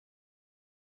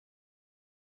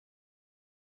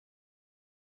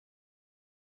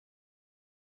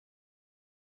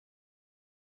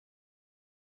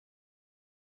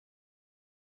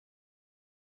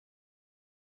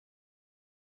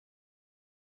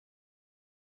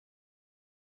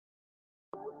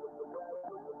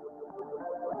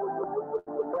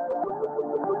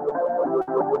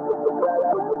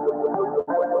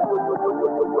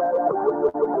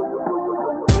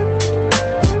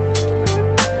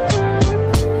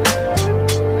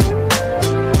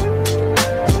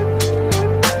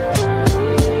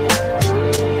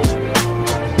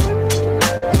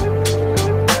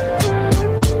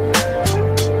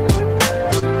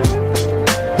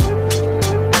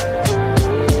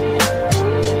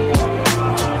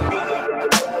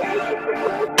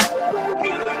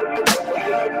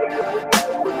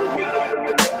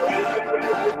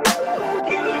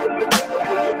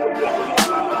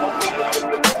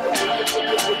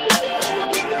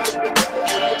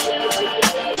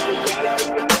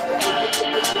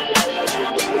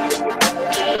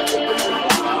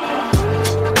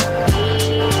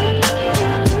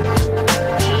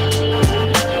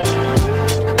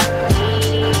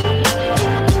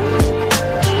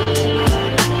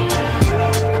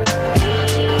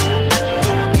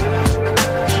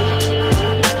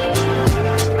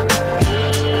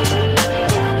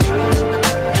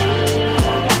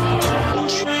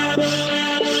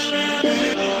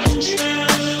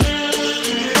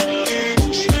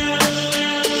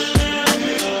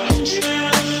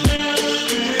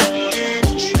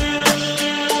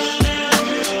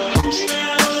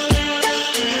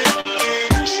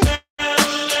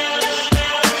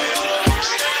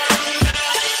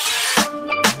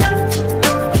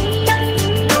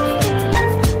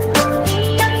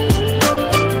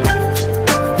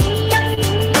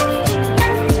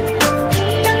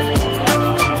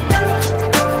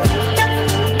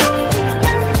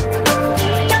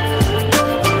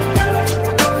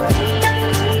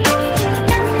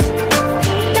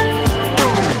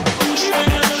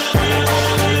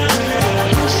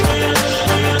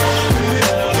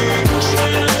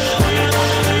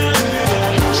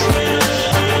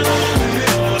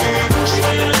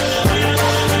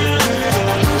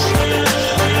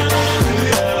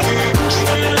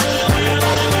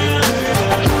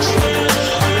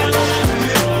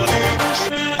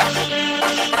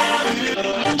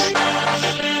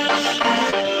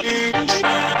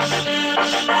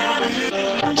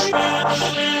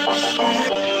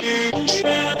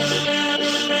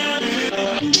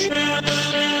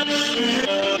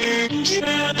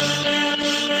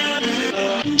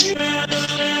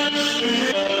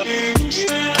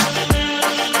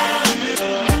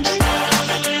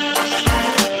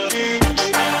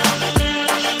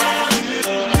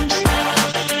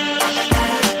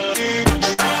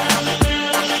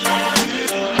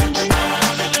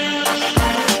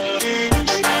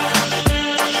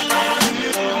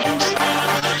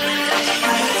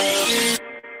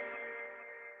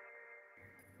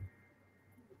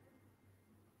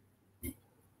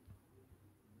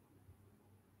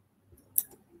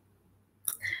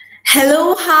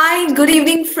Hello hi good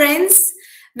evening friends,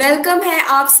 welcome है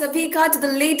आप सभी का to the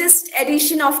latest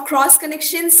edition of cross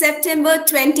connection सितंबर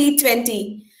 2020।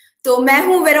 तो मैं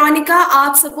हूं वेरोनिका,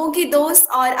 आप सबों की दोस्त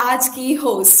और आज की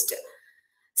host.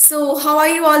 So how are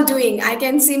you all doing? I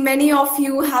can see many of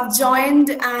you have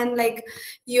joined and like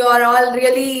you are all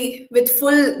really with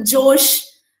full जोश,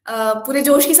 पूरे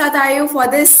जोश के साथ आए हो for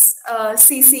this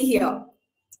CC here.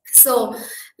 So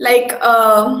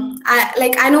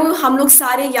I know हम लोग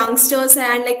सारे youngsters हैं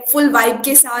and like full vibe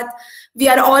के साथ we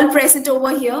are all present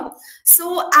over here.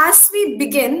 So as we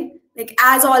begin, like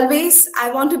as always,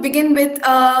 I want to begin with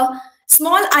a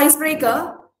small icebreaker.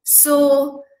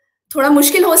 So थोड़ा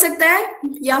मुश्किल हो सकता है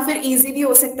या फिर easy भी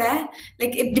हो सकता है.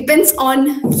 Like it depends on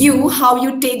you how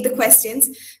you take the questions.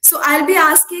 So I'll be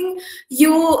asking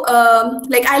you,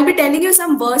 I'll be telling you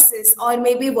some verses or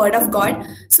maybe word of God.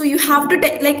 So you have to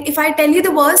like if I tell you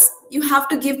the verse, you have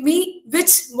to give me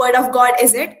which word of God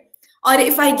is it. Or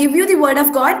if I give you the word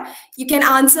of God, you can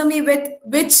answer me with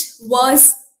which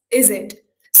verse is it.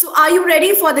 So are you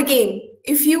ready for the game?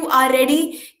 If you are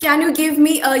ready, can you give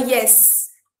me a yes?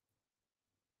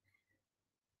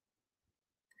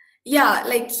 Yeah,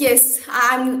 like yes,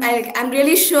 I'm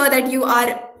really sure that you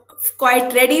are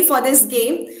quite ready for this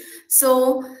game.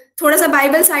 So थोड़ा सा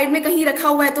Bible side में कहीं रखा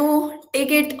हुआ है तो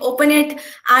take it, open it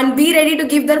and be ready to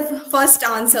give the first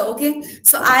answer. Okay,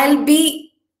 so I'll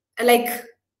be like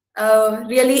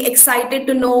really excited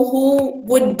to know who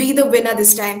would be the winner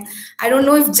this time. I don't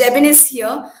know if Jebin is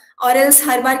here or else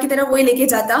हर बार की तरह वही लेके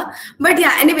जाता, but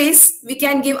yeah, anyways we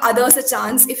can give others a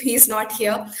chance if he is not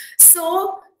here.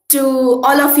 So to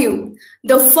all of you,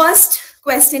 the first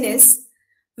question is,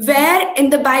 where in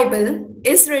the Bible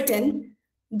is written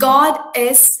God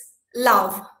is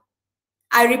love?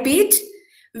 I repeat,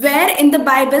 where in the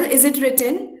Bible is it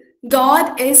written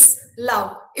God is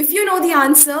love? If you know the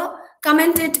answer,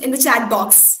 comment it in the chat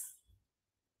box.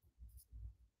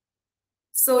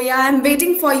 So yeah, I'm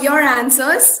waiting for your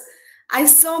answers. I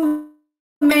saw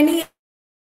many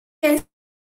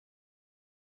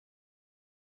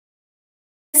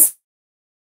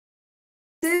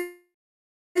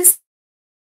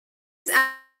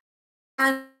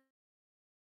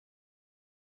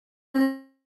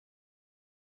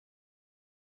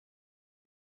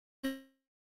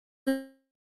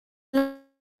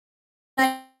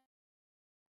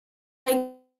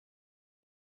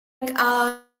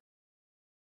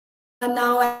and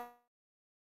now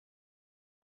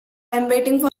I'm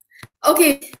waiting for.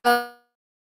 Okay.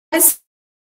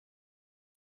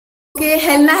 Okay,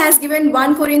 Helena has given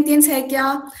 1 Corinthians hai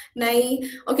kya? Nahi.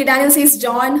 Okay, Daniel says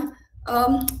John.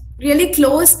 Really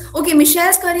close. Okay,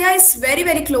 Michelle's career is very,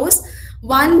 very close.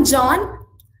 1 John.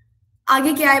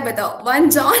 आगे क्या है बताओ?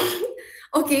 1 John.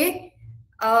 Okay.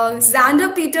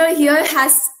 Xander Peter here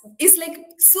is like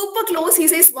super close. He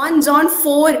says 1 John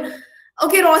 4.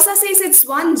 Okay, Rosa says it's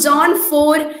 1 John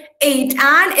 4:8,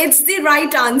 and it's the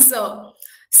right answer.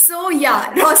 So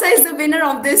yeah, Rosa is the winner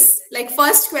of this like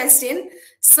first question.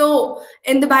 So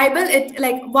in the Bible, it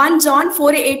like 1 John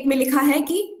 4:8 में लिखा है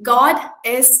कि God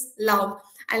is love.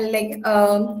 And like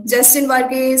Justin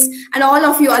Varghese and all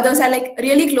of you others are like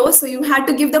really close. So you had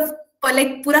to give the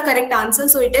like pura correct answer.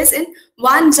 So it is in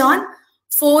 1 John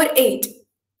 4:8.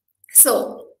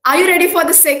 So are you ready for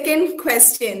the second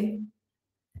question?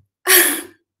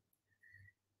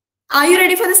 Are you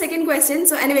ready for the second question?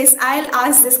 So anyways, I'll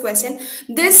ask this question.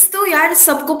 This तो यार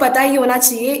सबको पता ही होना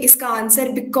चाहिए इसका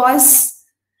answer, because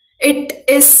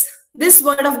this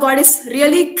word of God is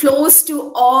really close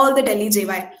to all the Delhi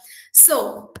JY.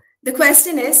 So the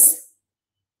question is,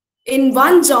 in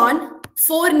 1 John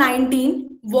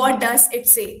 4:19, what does it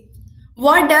say?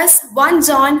 What does 1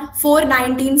 John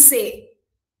 4:19 say?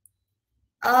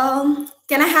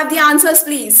 Can I have the answers,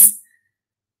 please?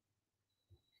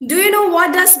 Do you know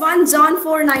what does 1 John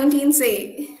 4:19 say?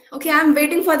 Okay, I'm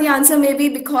waiting for the answer. Maybe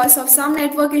because of some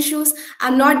network issues,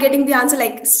 I'm not getting the answer.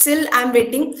 Like still I'm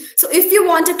waiting. So if you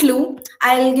want a clue,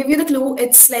 I'll give you the clue.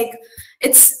 It's like,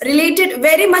 it's related,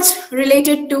 very much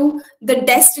related to the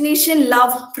Destination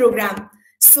Love program.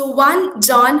 So 1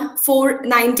 John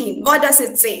 4:19, what does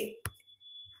it say?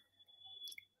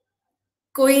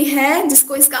 कोई है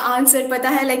जिसको इसका answer पता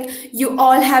है? Like you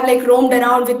all have like roamed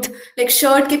around with like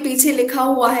shirt के पीछे लिखा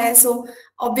हुआ है. So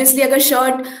obviously अगर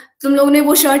शर्ट तुम लोगों ने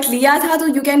वो शर्ट लिया था तो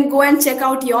you can go and check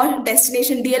out your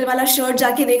destination DL वाला शर्ट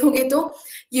जाके देखोगे तो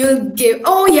you'll give.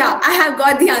 Oh yeah, I have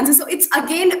got the answer. So it's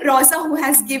again Rosa who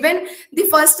has given the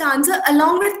first answer,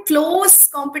 along with close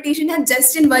competition है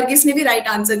Justin Varghese ने भी right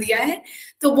answer दिया है.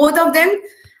 तो both of them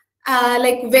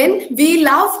like when we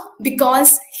love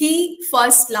because he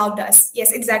first loved us.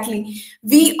 Yes, exactly.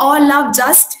 We all love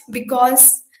just because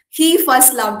he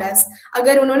first loved us.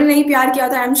 अगर उन्होंने नहीं प्यार किया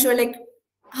था, I'm sure like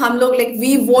हम लोग like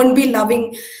we won't be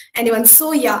loving anyone.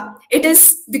 So yeah, it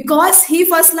is because he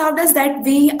first loved us that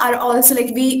we are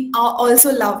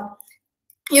also loved.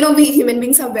 You know, we human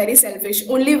beings are very selfish.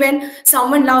 Only when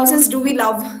someone loves us do we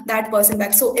love that person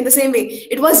back. So in the same way,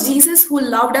 it was Jesus who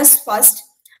loved us first,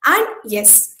 and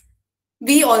yes,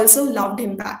 we also loved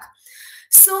him back.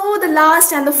 So the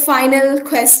last and the final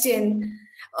question.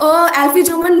 Alfie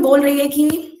Joman बोल रही है कि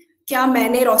क्या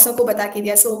मैंने रोसा को बता के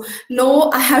दिया? So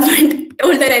no, I haven't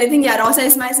told her anything. Yeah, Rosa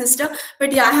is my sister,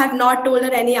 but yeah, I have not told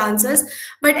her any answers.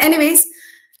 But anyways,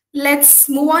 let's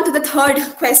move on to the third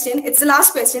question. It's the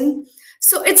last question.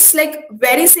 So it's like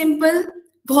very simple.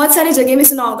 बहुत सारे जगह में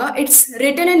सुना होगा. It's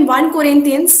written in 1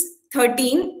 Corinthians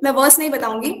 13. मैं verse नहीं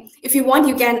बताऊंगी. If you want,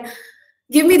 you can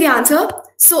give me the answer.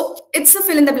 So it's a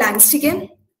fill in the blanks. ठीक है?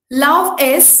 Love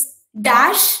is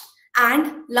dash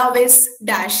and love is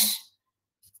dash.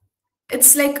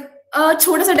 It's like a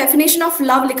छोटा सा definition of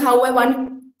love लिखा हुआ है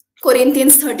 1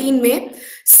 Corinthians 13 में.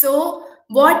 So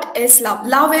what is love?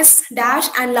 Love is dash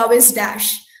and love is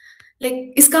dash.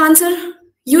 Like इसका answer,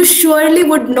 you surely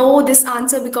would know this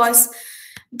answer because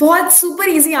बहुत super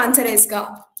easy answer है इसका.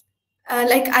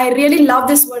 Like I really love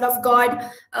this word of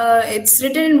God. It's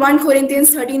written in 1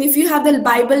 Corinthians 13. If you have the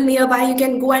Bible nearby, you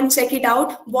can go and check it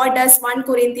out. What does 1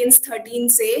 Corinthians 13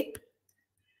 say?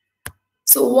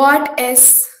 So what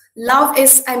is love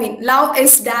is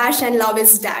dash and love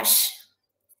is dash.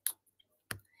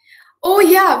 Oh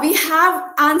yeah, we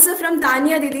have answer from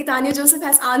Tanya Didi. Tanya Joseph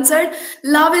has answered,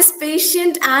 love is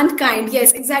patient and kind.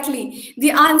 Yes, exactly.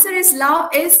 The answer is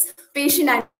love is patient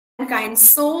and kind.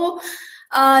 So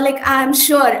like I'm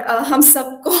sure हम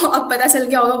सबको अब पता चल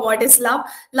गया होगा what is love.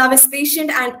 Love is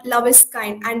patient and love is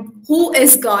kind. And who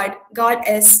is God? God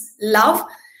is love.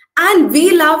 and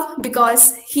we love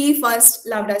because he first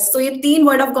loved us. So ये 3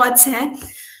 word of gods हैं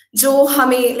जो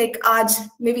हमें like आज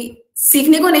maybe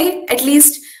सीखने को नहीं, at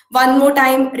least one more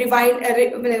time rewind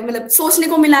मतलब सोचने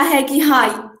को मिला है कि हाँ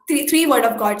three word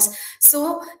of gods.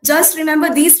 So just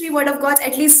remember these 3 word of gods.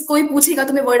 At least कोई पूछेगा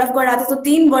तुम्हें word of god आते तो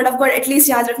 3 word of god at least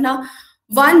याद रखना.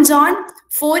 1 John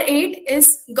 4:8 is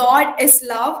God is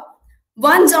love.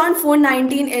 1 John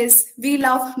 4:19 is we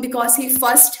love because he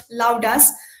first loved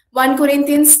us. 1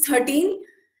 Corinthians 13,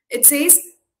 it says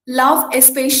love is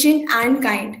patient and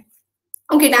kind.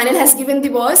 Okay, Daniel has given the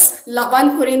verse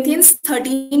 1 Corinthians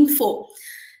 13:4.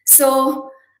 So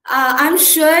I'm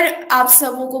sure आप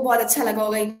सबों को बहुत अच्छा लगा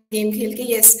होगा game खेल के.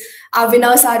 Yes, our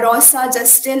winners are Rosa,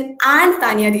 Justin, and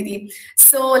Tanya Didi.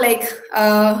 So like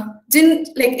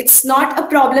it's not a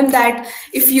problem that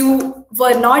if you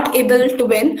were not able to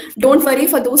win. Don't worry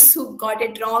for those who got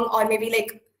it wrong, or maybe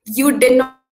like you did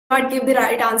not give the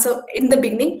right answer in the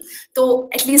beginning. तो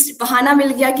at least बहाना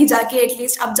मिल गया कि जाके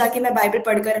at least अब जाके मैं Bible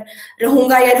पढ़कर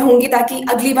रहूंगा या रहूंगी, ताकि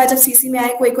अगली बार जब सीसी में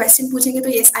आए कोई क्वेश्चन पूछेंगे तो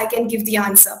yes I can give the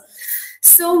answer.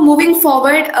 So moving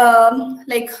forward,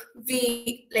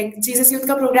 like Jesus youth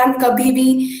का प्रोग्राम कभी भी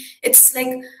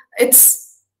इट्स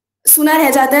सुना रह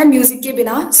जाता है म्यूजिक के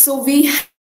बिना. So we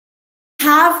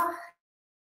have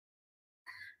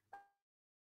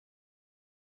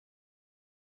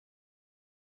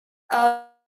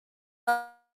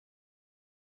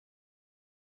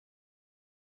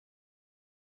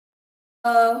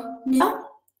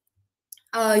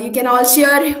you can all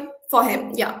cheer for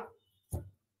him. Yeah.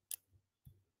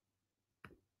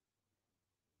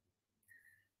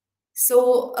 So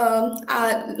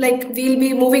like we'll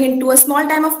be moving into a small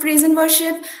time of praise and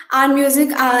worship and music.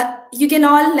 You can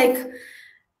all like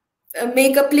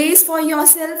make a place for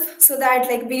yourself so that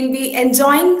like we'll be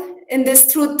enjoying in this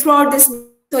throughout this.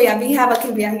 So yeah, we have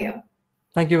Akilvia here.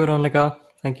 Thank you, Veronica.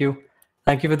 Thank you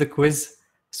for the quiz.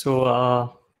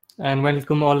 So and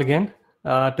welcome all again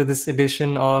to this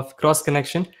edition of Cross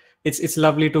Connection. It's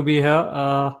lovely to be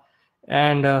here.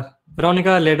 And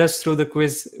Veronica led us through the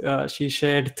quiz. She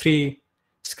shared 3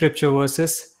 scripture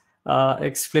verses,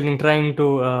 explaining, trying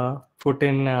to put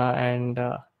in and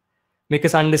make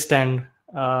us understand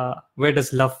where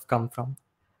does love come from.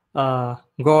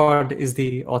 God is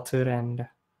the author, and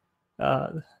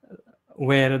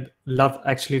where love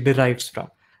actually derives from.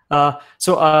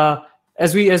 So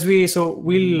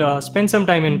we'll spend some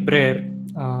time in prayer.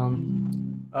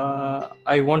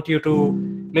 I want you to,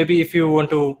 maybe if you want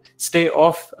to stay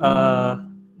off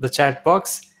the chat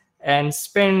box and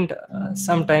spend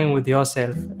some time with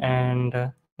yourself, and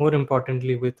more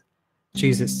importantly with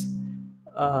Jesus.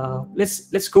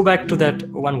 Let's go back to that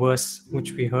one verse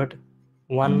which we heard,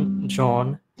 1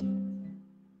 John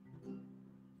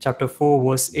chapter 4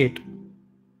 verse 8.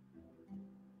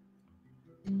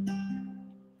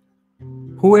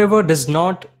 Whoever does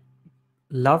not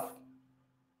love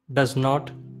does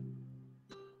not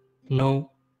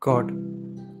know God,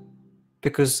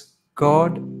 because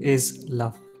God is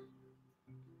love.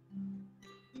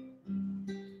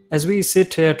 As we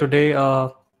sit here today,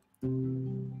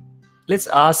 let's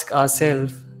ask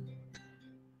ourselves,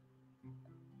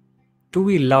 do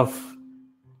we love?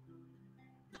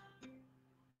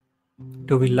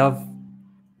 Do we love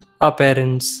our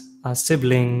parents, our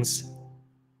siblings,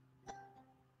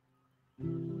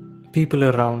 people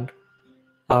around,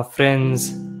 our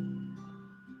friends?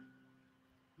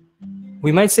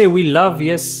 We might say we love,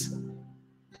 yes,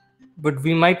 but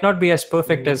we might not be as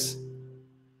perfect as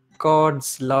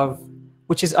God's love,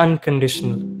 which is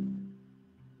unconditional.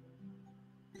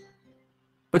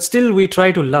 But still we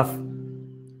try to love.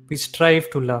 We strive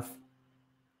to love.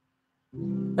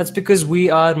 That's because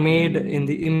we are made in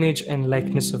the image and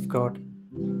likeness of God.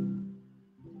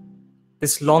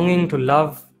 This longing to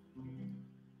love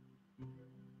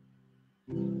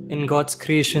in God's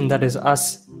creation, that is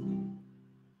us,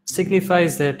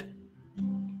 signifies that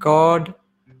God's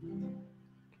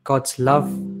love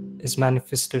is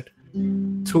manifested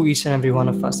through each and every one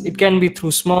of us. It can be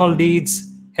through small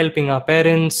deeds, helping our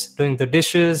parents, doing the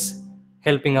dishes,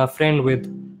 helping our friend with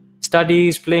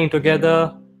studies, playing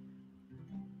together.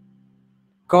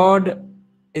 God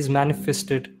is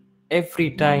manifested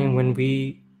every time when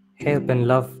we help and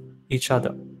love each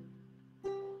other.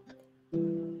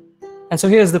 And so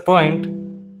here's the point.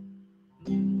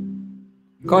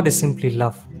 God is simply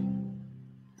love.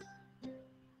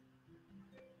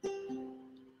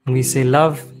 When we say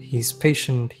love, He's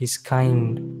patient, He's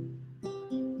kind.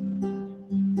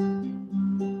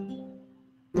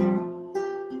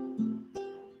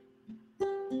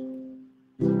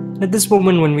 At this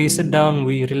moment, when we sit down,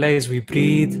 we realize we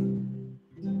breathe.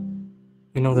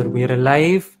 know that we are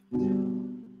alive.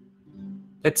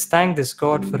 Let's thank this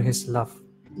God for His love.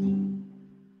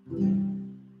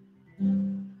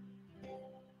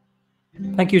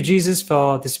 Thank you, Jesus,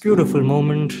 for this beautiful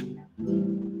moment,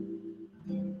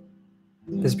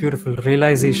 this beautiful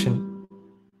realization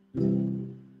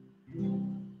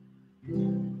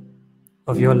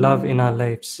of your love in our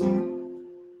lives.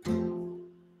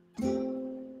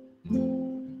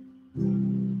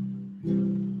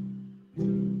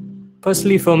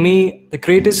 Personally, for me, the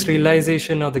greatest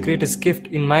realization or the greatest gift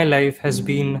in my life has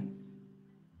been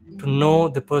to know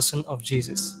the person of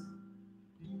Jesus,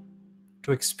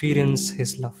 to experience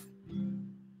His love.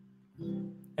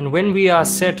 And when we are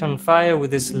set on fire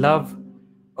with this love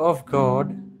of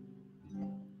God,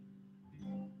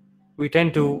 we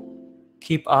tend to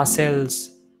keep ourselves,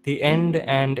 the end,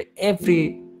 and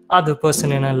every other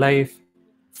person in our life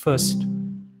first.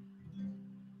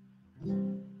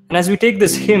 And as we take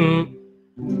this hymn,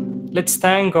 let's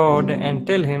thank God and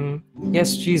tell Him,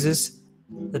 yes, Jesus,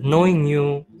 that knowing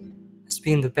you has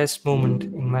been the best moment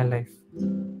in my life.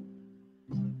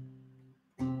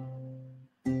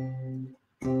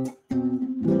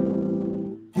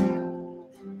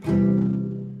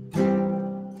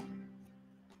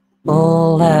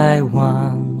 All I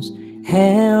once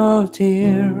held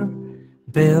dear,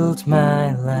 built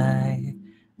my life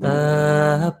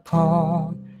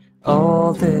upon.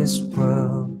 All this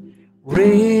world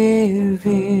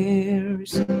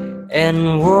reveres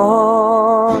and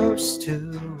wars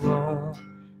to roam.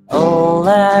 All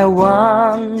I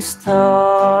once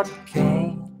thought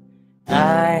gain,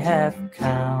 I have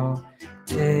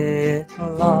counted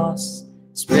loss,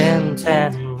 spent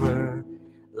and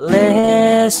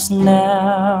worthless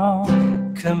now,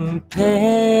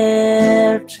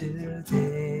 compared to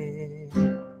thee.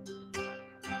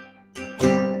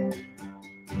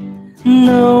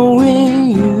 Knowing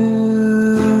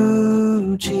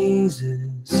you,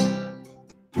 Jesus,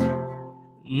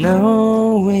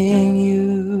 knowing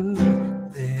you,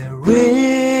 there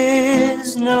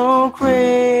is no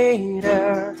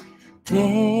greater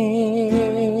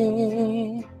thing.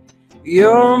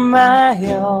 You're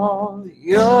my all,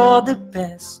 you're the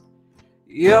best,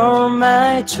 you're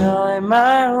my joy,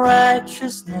 my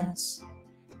righteousness,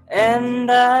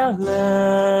 and I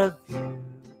love you,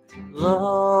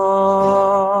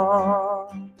 Lord.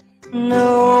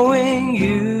 Knowing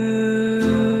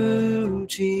you,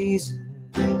 Jesus,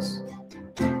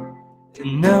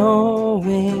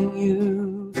 knowing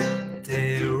you,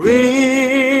 there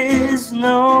is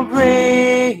no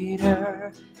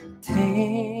greater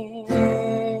thing.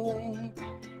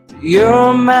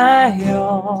 You're my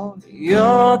all,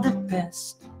 you're the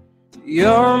best,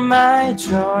 you're my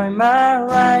joy, my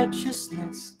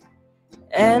righteousness,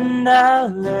 and I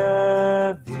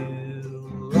love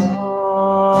you,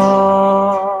 Lord.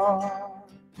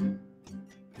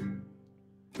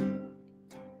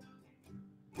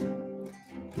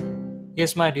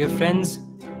 Yes, my dear friends,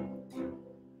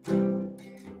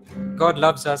 God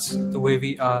loves us the way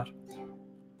we are.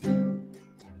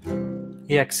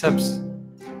 He accepts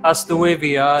us the way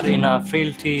we are, in our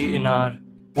frailty, in our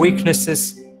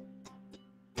weaknesses.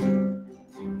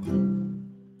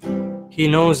 He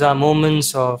knows our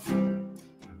moments of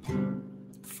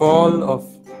fall, of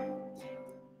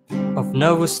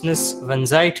nervousness, of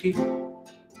anxiety.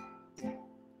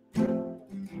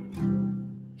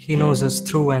 He knows us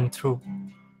through and through.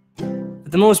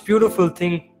 But the most beautiful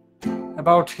thing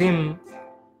about Him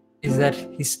is that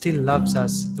He still loves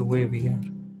us the way we are.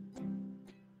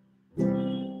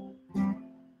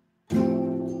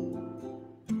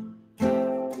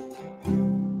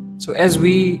 So as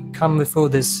we come before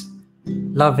this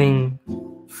loving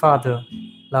Father,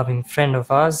 loving friend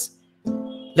of ours,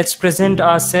 let's present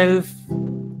ourselves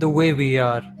the way we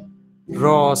are,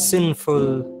 raw,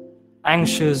 sinful,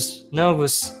 anxious,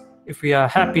 nervous. If we are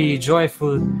happy,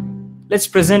 joyful, let's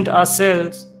present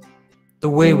ourselves the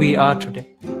way we are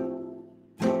today.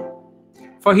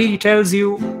 For He tells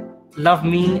you, love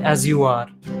me as you are.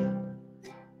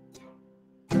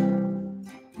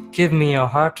 Give me your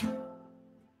heart.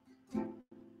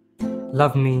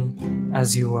 Love me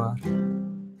as you are.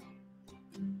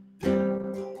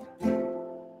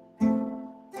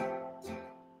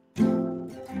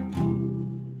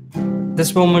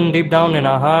 This moment deep down in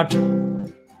our heart,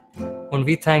 when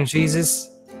we thank Jesus,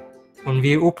 when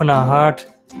we open our heart,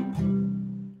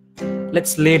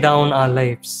 let's lay down our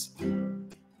lives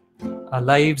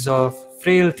of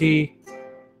frailty,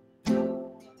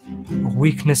 of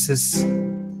weaknesses,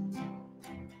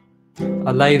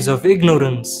 our lives of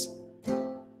ignorance,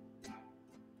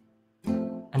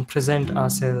 and present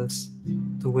ourselves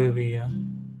the way we are.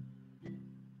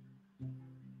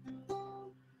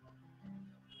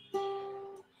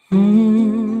 So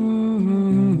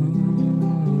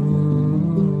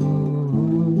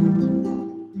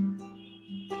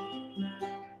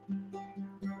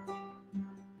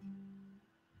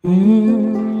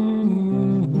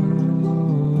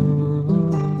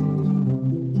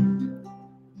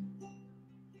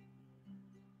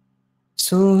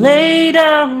lay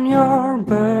down your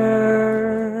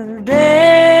burdens,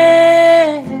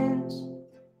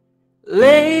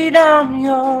 lay down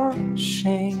your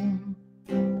shame.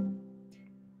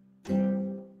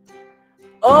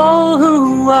 All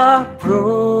who are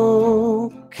broken,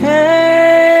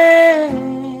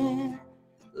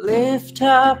 lift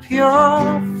up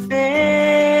your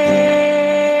face.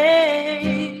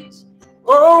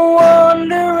 Oh,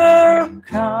 wanderer,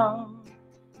 come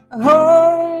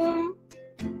home.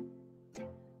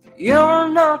 You're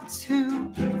not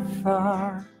too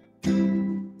far.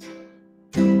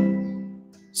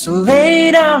 So lay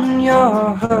down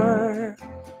your hurt,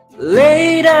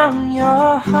 lay down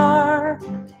your heart.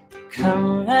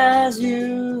 Come as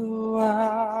you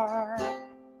are.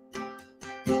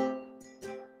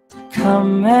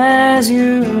 Come as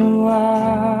you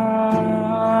are.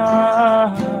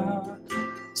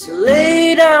 So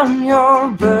lay down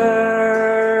your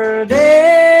burdens,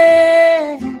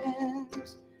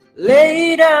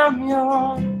 lay down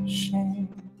your shame.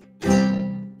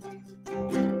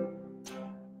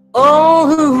 All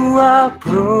who are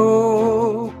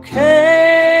broken,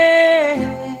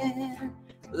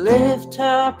 lift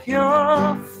up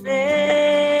your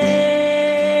face.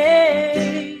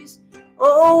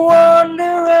 Oh,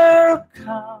 wanderer,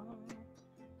 come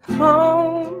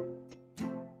home.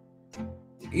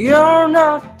 You're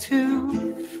not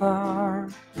too far.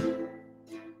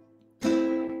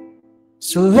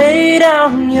 So lay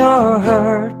down your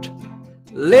hurt,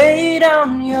 lay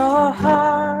down your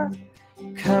heart.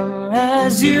 Come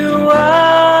as you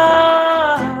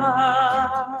are.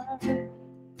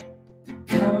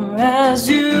 Come as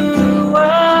you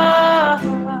are.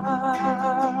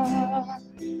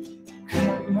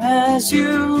 Come as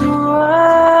you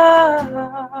are.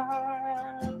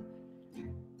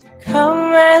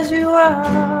 Come as you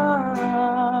are.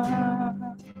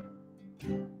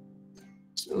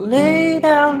 So lay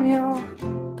down your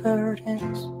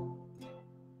burdens,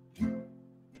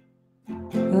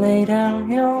 lay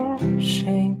down your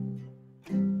shame.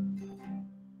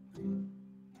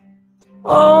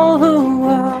 All who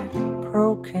are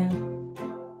broken,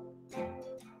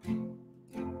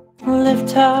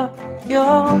 lift up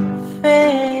your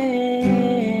face.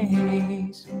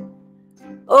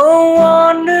 Oh,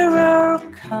 wanderer,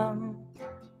 come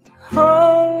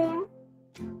home.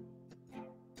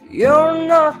 You're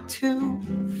not too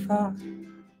far.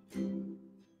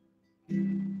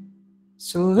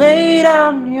 So lay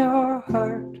down your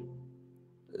hurt,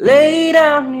 lay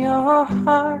down your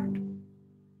heart.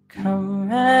 Come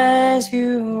as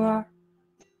you are.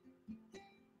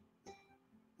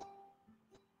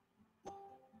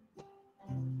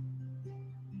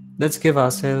 Let's give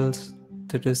ourselves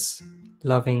to this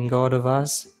loving God of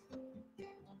ours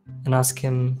and ask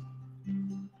Him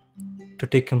to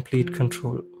take complete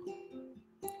control.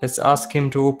 Let's ask Him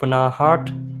to open our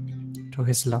heart to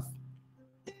His love.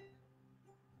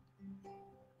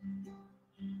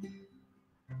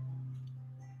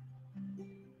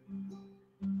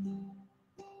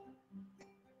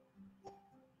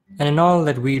 And in all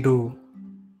that we do,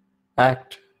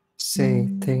 act, say,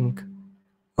 think,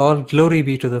 all glory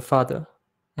be to the Father,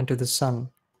 and to the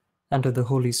Son, and to the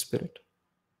Holy Spirit,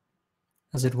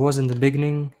 as it was in the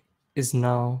beginning, is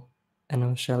now, and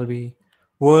ever shall be,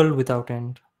 world without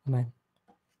end. Amen.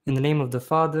 In the name of the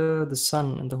Father, the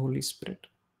Son, and the Holy Spirit.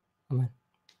 Amen.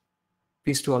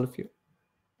 Peace to all of you.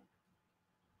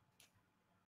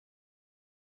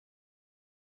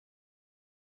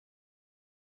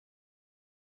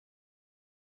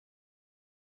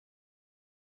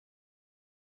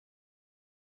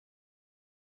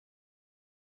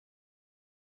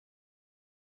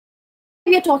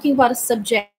 We are talking about a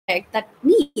subject that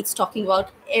needs talking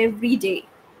about every day.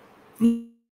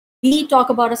 We talk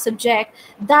about a subject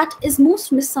that is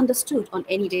most misunderstood on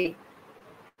any day.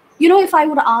 You know, if I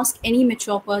would ask any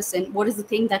mature person what is the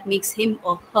thing that makes him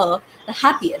or her the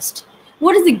happiest,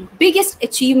 what is the biggest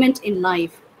achievement in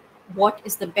life, what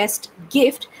is the best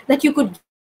gift that you could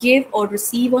give or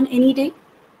receive on any day,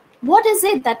 what is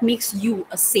it that makes you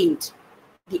a saint?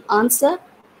 The answer?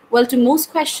 Well, to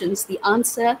most questions, the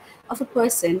answer of a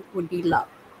person would be love.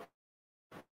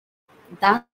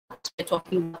 That's what we're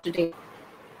talking about today.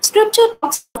 Scripture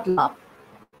talks about love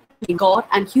between God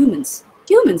and humans,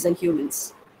 humans and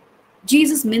humans.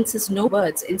 Jesus minces no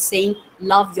words in saying,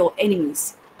 love your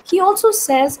enemies. He also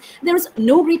says there is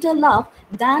no greater love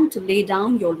than to lay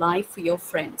down your life for your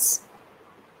friends.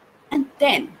 And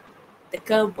then the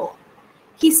curveball.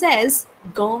 He says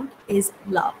God is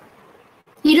love.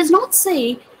 He does not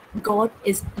say God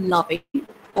is loving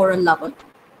or a lover.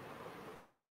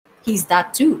 He's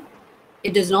that too.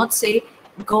 It does not say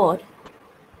God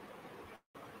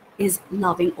is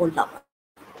loving or lover,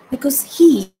 because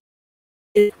He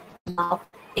is love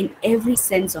in every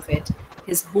sense of it,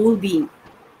 His whole being.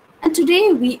 And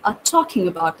today we are talking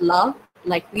about love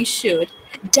like we should,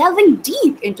 delving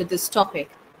deep into this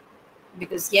topic.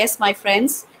 Because, yes, my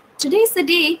friends, today's the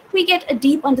day we get a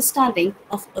deep understanding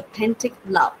of authentic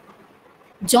love.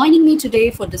 Joining me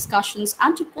today for discussions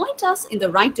and to point us in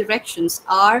the right directions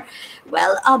are,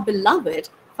 well, our beloved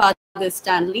Father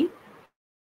Stanley,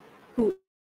 who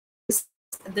is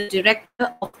the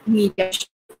director of Media,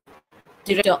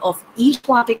 director of East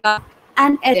Quantica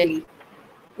and Delhi.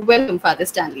 Welcome, Father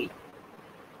Stanley.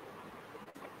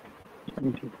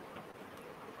 Thank you.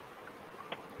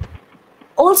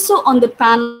 Also on the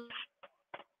panel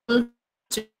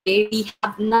today, we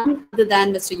have none other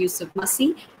than Mr. Yusuf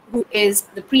Masi, who is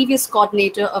the previous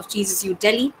coordinator of Jesus U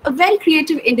Delhi, a very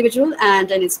creative individual and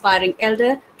an inspiring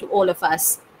elder to all of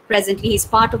us. Presently, he's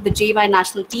part of the JY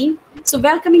national team. So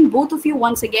welcoming both of you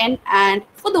once again. And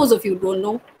for those of you who don't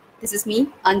know, this is me,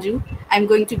 Anju. I'm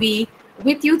going to be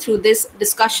with you through this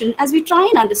discussion as we try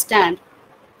and understand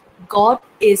God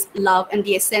is love and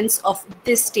the essence of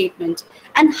this statement.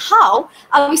 And how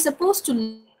are we supposed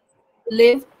to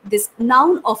live this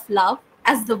noun of love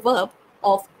as the verb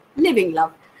of living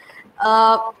love?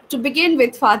 To begin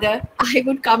with, Father, I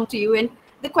would come to you. And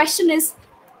the question is,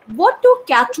 what do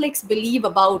Catholics believe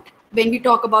about when we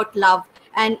talk about love?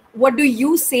 And what do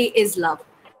you say is love?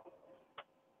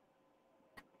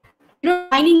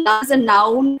 Defining love as a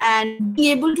noun and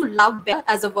being able to love better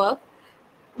as a verb,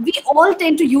 we all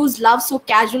tend to use love so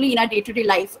casually in our day-to-day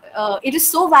life. It is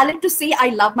so valid to say I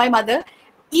love my mother.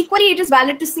 Equally, it is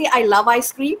valid to say I love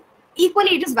ice cream.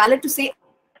 Equally, it is valid to say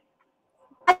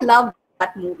I love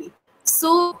that movie.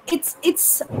 So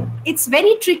it's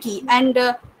very tricky. And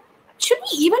should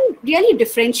we even really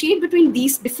differentiate between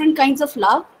these different kinds of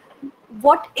love?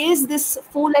 What is this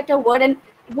four-letter word, and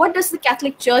what does the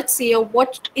Catholic Church say, or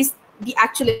what is the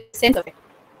actual sense of it?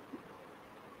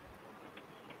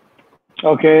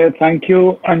 Okay, thank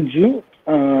you, Anju,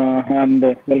 and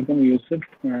welcome, Yusuf,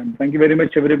 and thank you very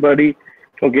much, everybody,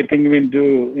 for getting me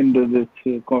into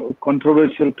this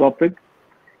controversial topic,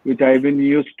 which I've been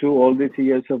used to all these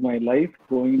years of my life,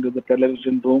 going to the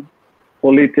television room,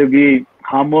 only to be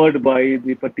hammered by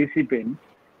the participants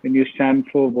when you stand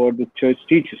for what the church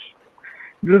teaches.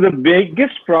 The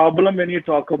biggest problem when you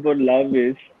talk about love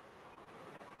is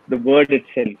the word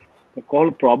itself. The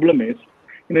whole problem is,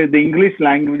 the English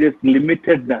language's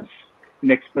limitedness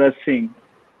in expressing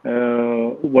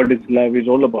what is love is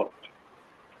all about.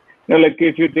 Like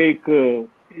if you take,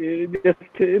 just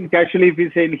casually, if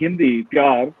we say in Hindi,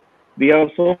 pyar, we have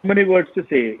so many words to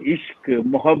say. Ishq,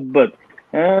 mohabbat,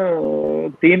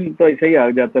 तीन तो ऐसे ही आ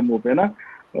जाता है मुंह पे ना,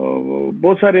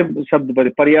 बहुत सारे शब्द पर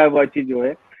पर्यायवाची जो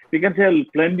है. We can say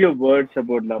plenty of words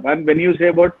about love. And when you say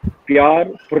about pyar,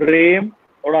 prem,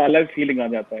 थोड़ा अलग feeling आ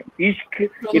जाता है. Ishq,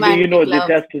 this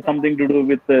has something to do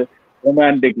with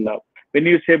romantic love. When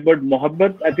you say about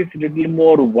mohabbat, I think it's a little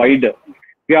more wider.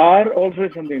 Pyar also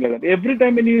is something like that. Every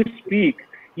time when you speak,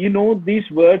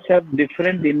 these words have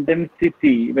different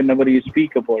intensity whenever you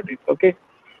speak about it. Okay.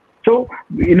 So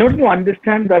in order to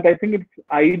understand that, I think it's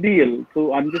ideal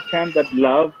to understand that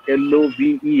love,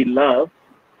 L-O-V-E, love,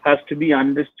 has to be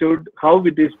understood how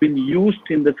it has been used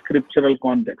in the scriptural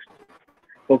context.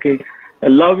 Okay.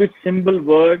 Love is single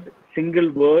word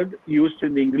used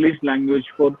in the English language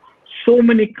for so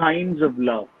many kinds of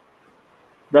love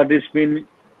that has been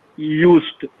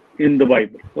used in the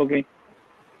Bible. Okay.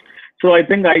 So I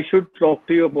think I should talk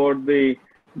to you about the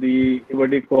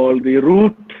what you call the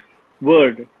root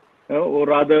word, or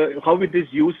rather how it is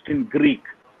used in Greek.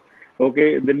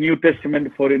 Okay, the New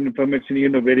Testament, for information, you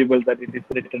know very well that it is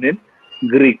written in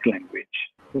Greek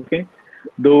language. Okay,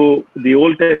 though the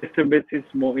Old Testament is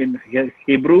more in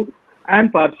Hebrew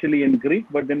and partially in Greek,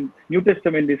 but then New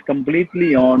Testament is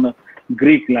completely on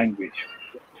Greek language.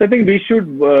 So I think we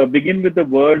should begin with the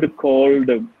word called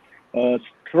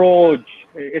storge,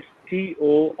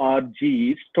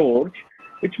 S-T-O-R-G, storge,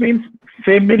 which means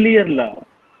familiar love.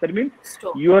 That means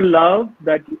your love,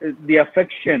 that the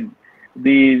affection,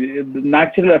 the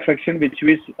natural affection which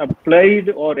is applied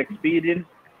or experienced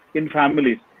in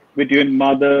families between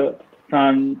mother,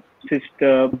 son,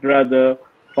 sister, brother,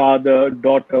 father,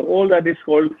 daughter, all that is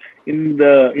called in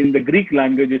the Greek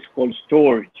language is called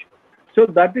storge. So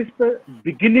that is the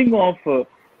beginning of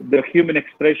the human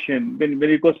expression.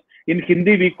 Because in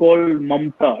Hindi we call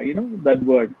mamta, that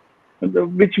word,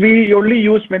 which we only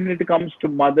use when it comes to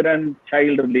mother and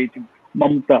child relation.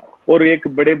 ममता, और एक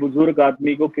बड़े बुजुर्ग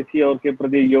आदमी को किसी और के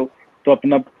प्रति जो तो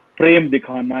अपना प्रेम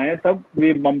दिखाना है, तब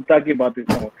वे ममता की बात है.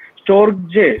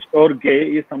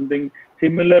 Storge is something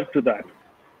similar to that.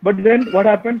 But then what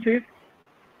happens is,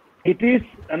 it is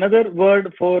another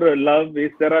word for love.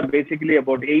 Is there are basically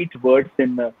about 8 words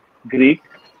in Greek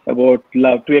about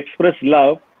love. To express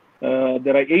love,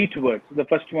 there are 8 words. The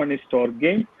first one is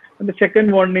storge, and the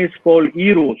second one is called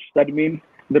eros. That means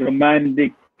the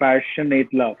romantic,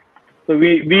 passionate love. So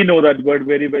we know that word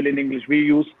very well in English. We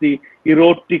use the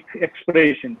erotic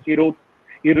expressions, erotic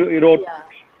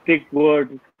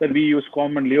word that we use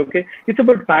commonly. Okay, it's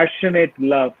about passionate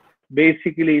love.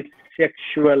 Basically, it's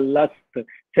sexual lust,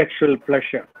 sexual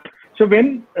pleasure. So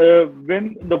when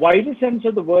the wider sense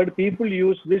of the word, people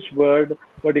use this word,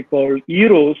 what they call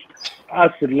eros, as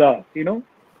love.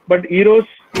 But eros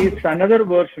is another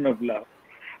version of love.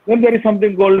 Then there is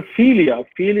something called philia.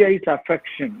 Philia is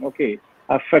affection. Okay.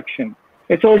 Affection.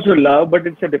 It's also love, but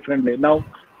it's a different way. Now,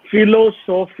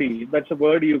 philosophy, that's a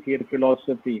word you hear,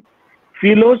 philosophy.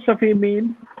 Philosophy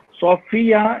means,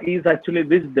 Sophia is actually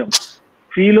wisdom.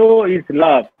 Philo is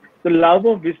love, the love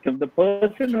of wisdom. The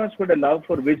person who has got a love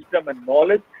for wisdom and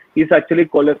knowledge is actually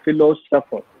called a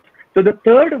philosopher. So the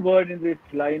third word in this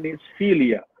line is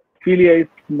philia. Philia is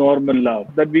normal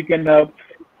love that we can have,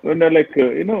 there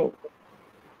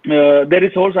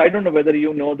is also, I don't know whether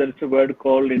you know, there is a word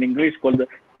called in English called the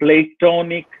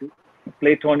platonic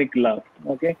love.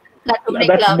 Okay, platonic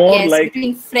that's love, more yes, like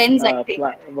between friends, I think.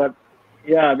 But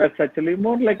yeah, that's actually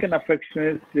more like an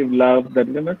affectionate love. That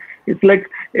it's like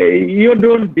you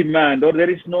don't demand, or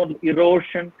there is no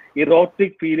erosion.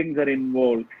 Erotic feelings are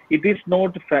involved. It is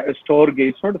not storge.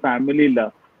 It's not family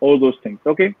love. All those things.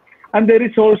 Okay. And there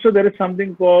is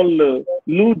something called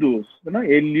ludus,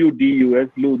 Ludus,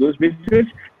 ludus, which is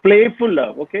playful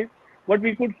love. Okay, what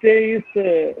we could say is,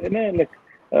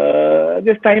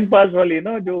 just time pass wali,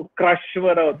 jo crush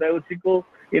wala hota hai, usi ko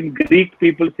in Greek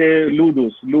people say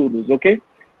ludus. Okay,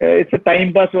 it's a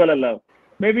time pass wala love.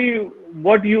 Maybe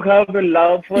what you have a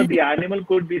love for the animal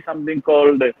could be something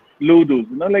called ludus,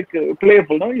 like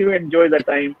playful. You enjoy the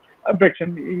time,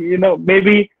 affection.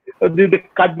 Maybe the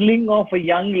cuddling of a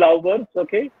young lovers,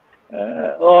 okay,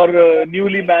 or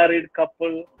newly married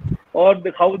couple, or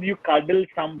how you cuddle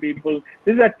some people.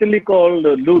 This is actually called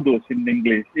ludus in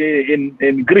English,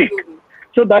 in Greek.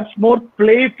 So that's more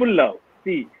playful love.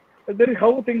 See, there is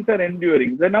how things are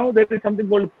enduring. So now there is something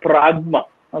called pragma.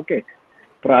 Okay,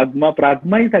 pragma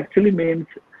is actually means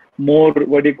more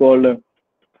what you call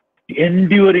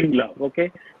enduring love.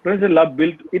 Okay, because love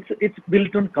it's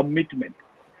built on commitment.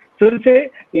 So say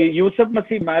Yusuf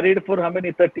Masih married for how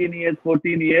many? 13 years,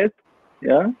 14 years?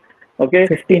 Yeah. Okay.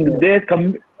 15 years.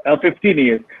 15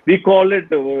 years. We call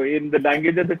it in the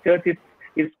language of the church,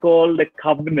 it's called a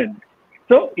covenant.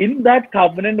 So in that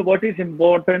covenant, what is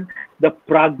important? The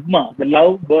pragma, the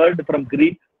love word from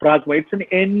Greek, pragma. It's an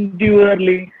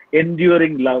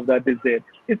enduring love that is there.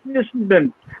 It's just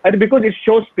done. And because it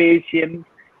shows patience,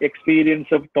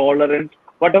 experience of tolerance,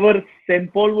 whatever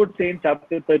St. Paul would say in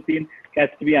chapter 13 has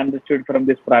to be understood from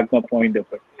this pragma point of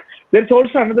view. There's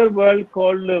also another word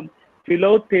called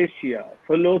philothesia.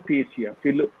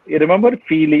 You remember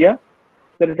philia?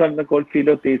 There is something called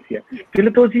philothesia.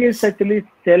 Philothesia is actually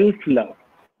self-love.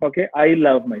 Okay, I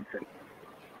love myself.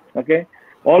 Okay,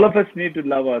 all of us need to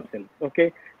love ourselves.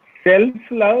 Okay,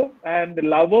 self-love and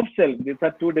love of self. These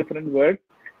are two different words,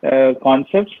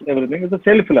 concepts. Everything is a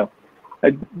self-love.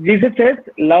 Jesus says,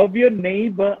 "Love your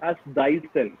neighbor as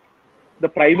thyself." The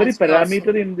primary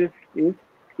parameter in this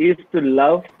is to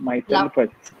love myself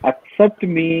first. Accept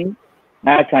me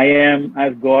as I am,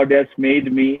 as God has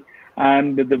made me,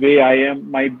 and the way I am,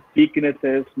 my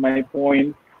weaknesses, my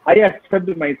points. I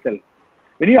accept myself.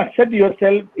 When you accept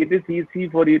yourself, it is easy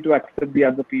for you to accept the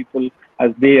other people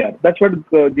as they are. That's what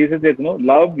Jesus says,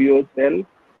 love yourself,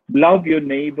 love your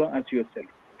neighbor as yourself.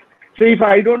 So if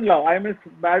I don't love, I am a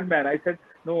bad man. I said,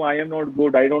 no, I am not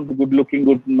good. I don't good looking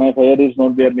good. My hair is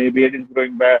not there. My beard is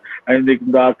growing back. I am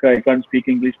dark. I can't speak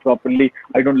English properly.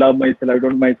 I don't love myself. I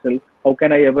don't myself. How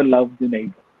can I ever love the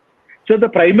neighbor? So the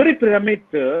primary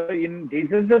parameter in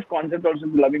Jesus' concept also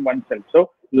is loving oneself. So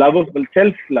love of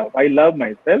self-love. I love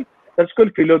myself. That's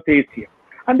called philothesia.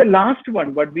 And the last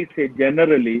one, what we say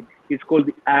generally, is called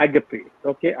the agape.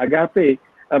 Okay, agape.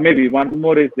 Maybe one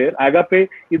more is there. Agape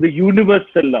is the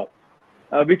universal love,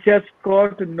 which has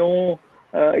got no.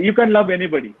 You can love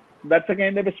anybody. That's a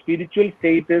kind of a spiritual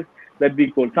status that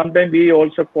we call. Sometimes we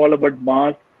also call about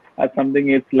mass as something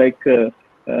it's like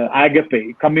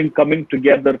agape, coming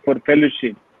together for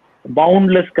fellowship,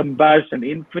 boundless compassion,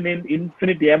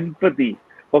 infinite empathy.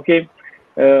 Okay,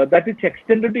 that is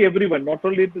extended to everyone, not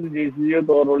only to the Jesus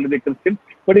or only the Christians,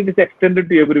 but it is extended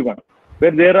to everyone.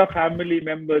 Where there are family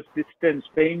members, distant,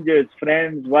 strangers,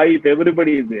 friends, wife,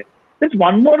 everybody is there. There's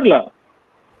one more love.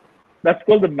 That's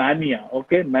called the mania.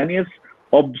 Okay, mania is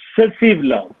obsessive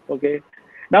love. Okay.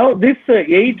 Now, these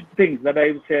 8 things that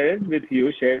I've shared with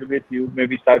you,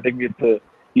 maybe starting with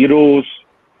eros,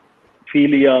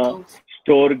 philia,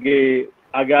 storge,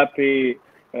 agape,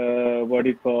 what do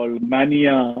you call,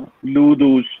 mania,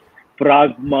 ludus,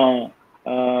 pragma,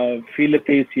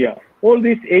 philothesia. All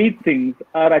these 8 things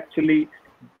are actually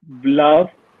love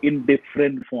in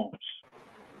different forms.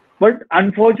 But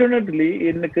unfortunately,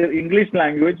 in the English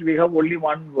language, we have only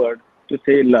one word to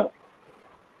say love.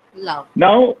 Love.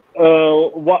 Now,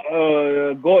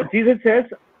 God, Jesus says,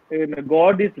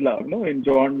 God is love. No, in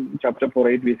John chapter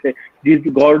 4:8, we say,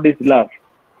 God is love.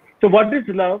 So, what is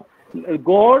love?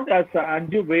 God, as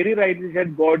Anju very rightly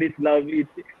said, God is love.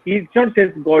 He not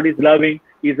says God is loving,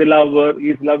 He's a lover,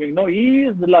 He's loving. No, He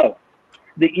is love.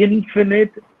 The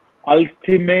infinite,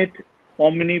 ultimate,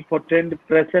 omnipotent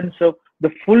presence of the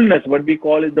fullness, what we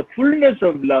call is the fullness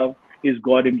of love, is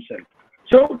God Himself.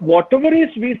 So whatever is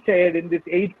we said in these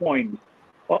 8 points,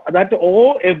 that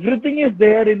everything is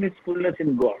there in His fullness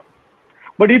in God.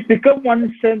 But you pick up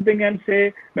one something and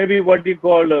say, maybe what you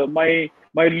call my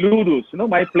ludus,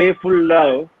 my playful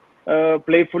love.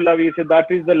 You say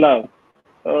that is the love.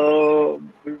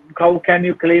 How can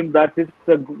you claim that is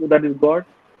God?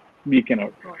 We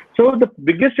cannot. So the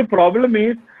biggest problem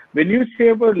is when you say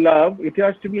about love, it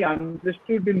has to be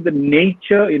understood in the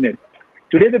nature in it.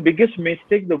 Today, the biggest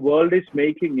mistake the world is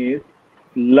making is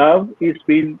love is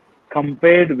being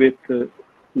compared with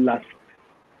lust.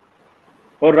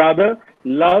 Or rather,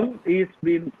 love is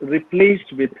being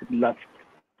replaced with lust.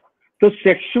 So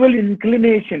sexual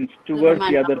inclinations towards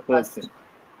the other person.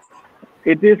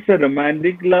 It is a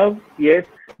romantic love, yes,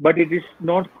 but it is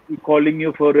not calling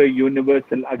you for a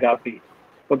universal agape.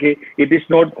 Okay, it is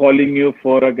not calling you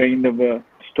for a kind of a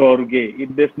storge.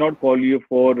 It does not call you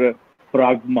for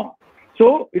pragma.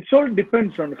 So it all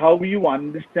depends on how you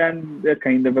understand the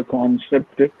kind of a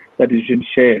concept that is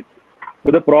shared.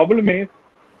 But the problem is,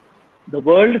 the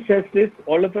world says this,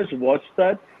 all of us watch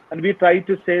that, and we try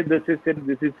to say this is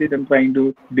it, and trying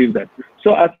to do that.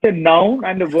 So as a noun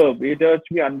and a verb, it has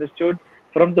to be understood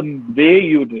from the way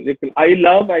you do. Like, I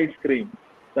love ice cream.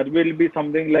 That will be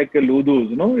something like a ludus,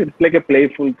 it's like a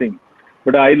playful thing.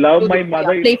 But I love my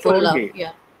mother, it's storge.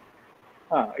 Yeah.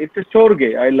 It's a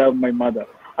storge. I love my mother.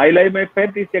 I love my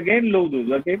pet, is again ludus,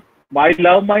 okay? I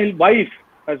love my wife,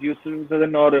 as Yusuf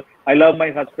said, or I love my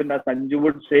husband, as Anju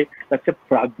would say, that's a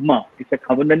pragma. It's a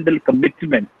covenantal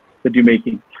commitment that you're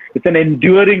making. It's an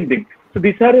enduring thing. So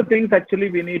these are the things actually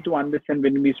we need to understand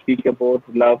when we speak about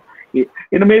love.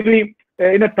 Maybe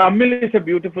Tamil is a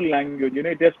beautiful language.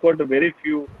 It has got a very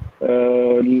few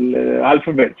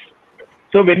alphabets.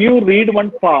 So when you read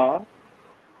one pa,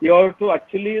 you have to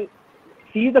actually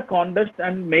see the context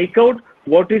and make out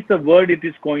what is the word it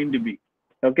is going to be.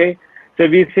 Okay. So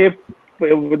we say,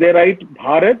 they write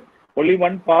Bharat, only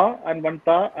one pa and one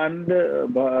ta and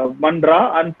one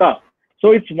ra and ta.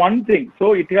 So it's one thing.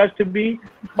 So it has to be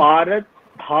Bharat,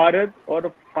 Bharat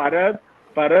or Parad,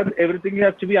 everything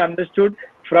has to be understood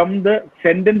from the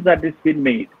sentence that is been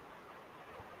made.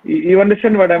 You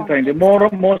understand what I'm trying to?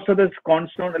 Most of the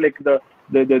consonant, like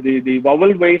the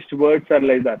vowel-based words are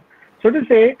like that. So to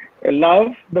say, love,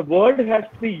 the word has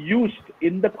to be used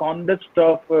in the context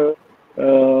of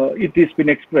it has been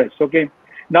expressed. Okay.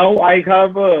 Now I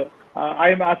have, I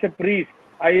am as a priest,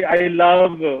 I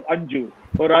love Anju,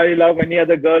 or I love any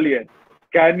other girl here.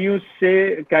 Can you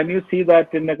see that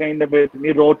in a kind of an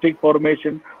erotic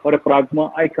formation or a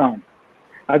pragma? I can't.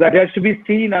 That has to be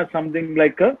seen as something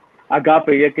like a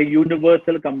agape, like a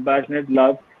universal compassionate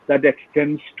love that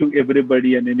extends to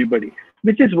everybody and anybody,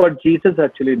 which is what Jesus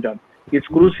actually done. His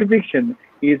crucifixion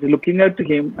is looking at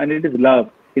him, and it is love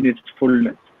in its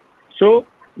fullness. So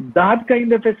that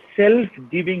kind of a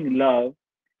self-giving love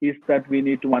is that we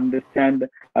need to understand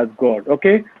as God.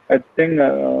 Okay, I think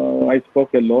I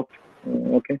spoke a lot.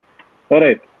 Okay, all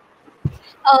right.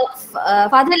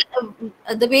 Father,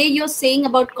 the way you're saying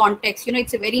about context,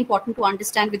 it's very important to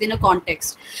understand within a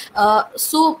context.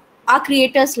 So our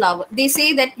creator's love, they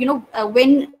say that,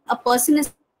 when a person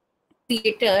is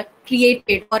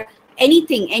created, or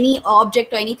anything, any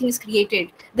object or anything is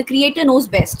created, the creator knows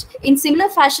best. In similar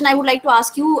fashion, I would like to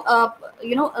ask you,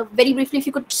 very briefly, if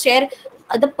you could share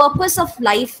the purpose of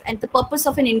life and the purpose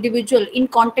of an individual in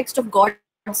context of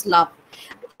God's love.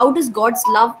 does God's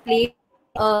love play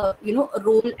a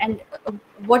role, and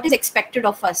what is expected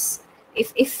of us?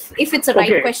 If it's a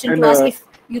right question to ask, if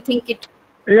you think it.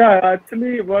 Yeah,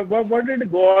 actually, what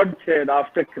did God said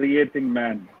after creating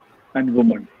man and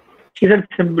woman? He said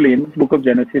simply in the book of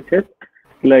Genesis, says,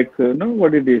 like,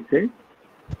 what did he say?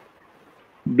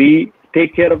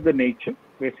 Take care of the nature,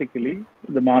 basically,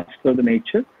 the master of the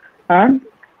nature, and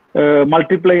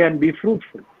multiply and be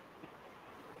fruitful.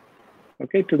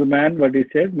 Okay, to the man, what he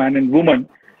said, man and woman,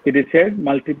 it is said,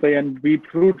 multiply and be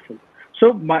fruitful.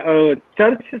 So,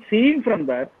 church seeing from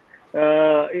that,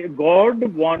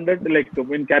 God wanted, like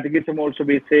in catechism also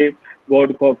we say,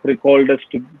 God called us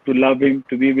to love him,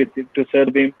 to be with him, to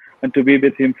serve him, and to be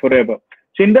with him forever.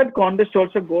 So in that context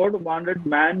also, God wanted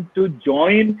man to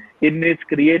join in his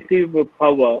creative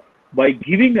power by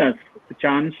giving us a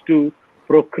chance to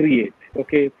procreate,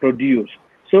 okay, produce.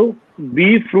 So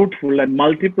be fruitful and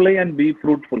multiply and be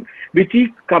fruitful, which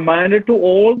he commanded to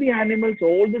all the animals,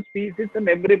 all the species and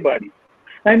everybody.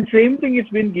 And same thing is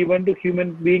been given to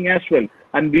human being as well.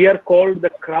 And we are called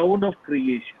the crown of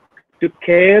creation, to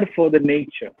care for the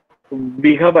nature.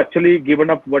 We have actually given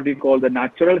up what we call the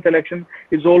natural selection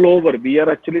is all over. We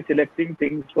are actually selecting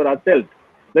things for ourselves.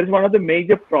 That is one of the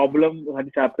major problems that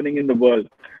is happening in the world.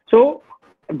 So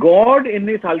God in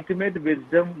his ultimate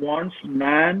wisdom wants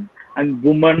man and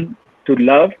woman to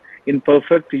love in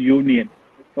perfect union.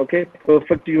 Okay,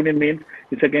 perfect union means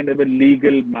it's a kind of a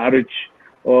legal marriage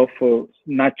of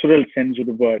natural sense of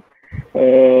the word.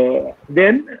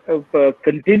 Then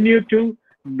continue to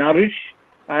nourish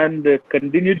and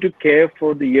continue to care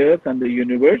for the earth and the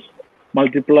universe,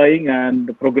 multiplying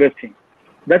and progressing.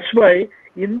 That's why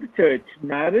in the church,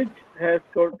 marriage has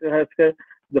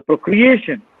the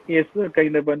procreation is a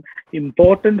kind of an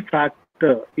important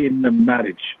factor in the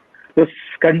marriage. The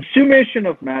consummation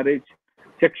of marriage,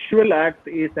 sexual act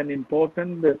is an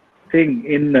important thing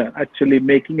in actually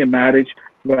making a marriage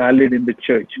valid in the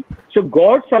church. So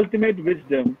God's ultimate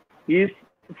wisdom is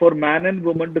for man and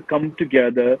woman to come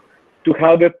together to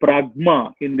have a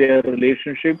pragma in their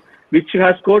relationship, which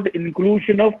has got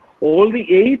inclusion of all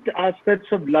the 8 aspects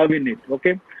of love in it.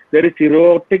 Okay, there is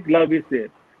erotic love is there.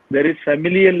 There is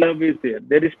familial love is there.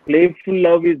 There is playful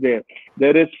love is there.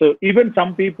 There is even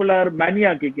some people are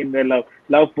maniacal in their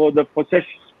love for the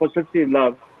possessive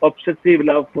love, obsessive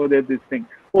love for this thing.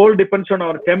 All depends on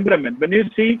our temperament. When you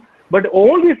see, but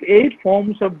all these 8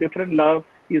 forms of different love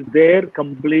is there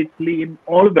completely in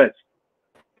all of us,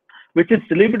 which is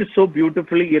lived so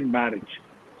beautifully in marriage.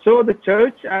 So the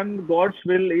church and God's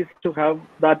will is to have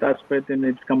that aspect in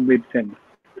its complete sense.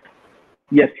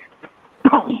 Yes.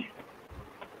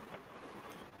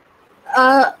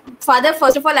 Father,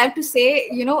 first of all, I have to say,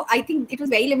 I think it was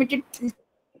very limited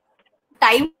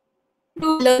time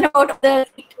to learn about the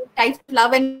types of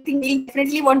love, and I think we'll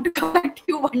definitely want to come back to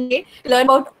you one day to learn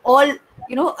about all,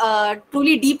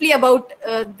 truly deeply about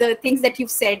the things that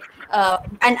you've said.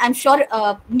 And I'm sure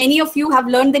many of you have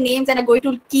learned the names and are going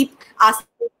to keep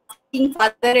asking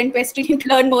Father and questioning to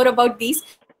learn more about these,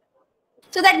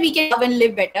 so that we can love and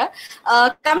live better.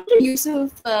 Come to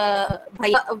Yusuf,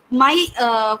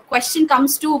 my question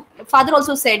comes to Father.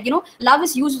 Also said, love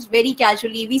is used very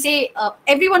casually. We say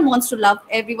everyone wants to love,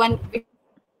 everyone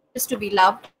wishes to be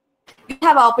loved. We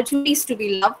have opportunities to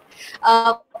be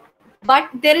loved. But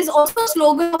there is also a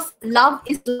slogan of love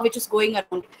is love, which is going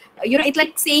around. It's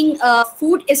like saying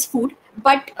food is food,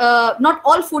 but not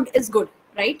all food is good,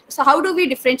 right? So how do we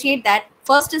differentiate that?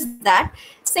 First is that.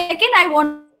 Second, I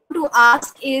want to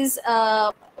ask is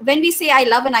when we say I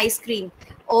love an ice cream,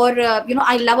 or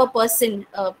I love a person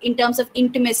in terms of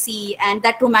intimacy and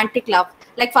that romantic love,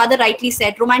 like Father rightly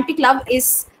said, romantic love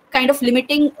is kind of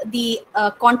limiting the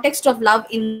context of love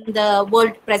in the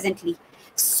world presently.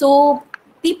 So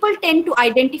people tend to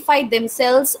identify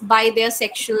themselves by their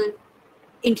sexual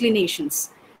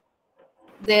inclinations.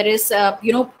 There is,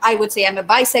 I would say I'm a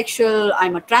bisexual,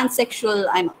 I'm a transsexual,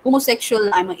 I'm a homosexual,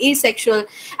 I'm an asexual.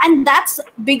 And that's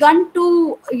begun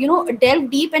to, delve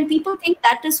deep, and people think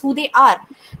that is who they are.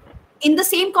 In the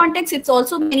same context, it's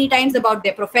also many times about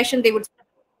their profession. They would say,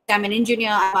 I'm an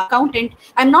engineer, I'm an accountant.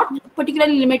 I'm not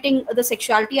particularly limiting the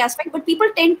sexuality aspect, but people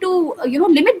tend to,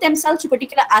 limit themselves to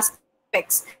particular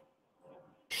aspects.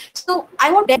 So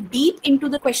I want to dive deep into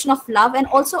the question of love and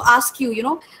also ask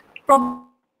you, probably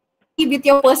with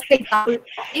your personal example,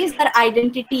 is their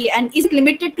identity and is it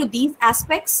limited to these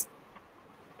aspects?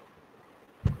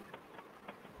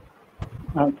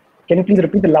 Can you please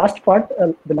repeat the last part,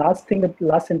 the last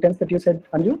sentence that you said,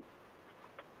 Anju?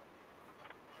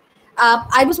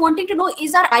 I was wanting to know,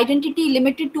 is our identity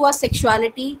limited to our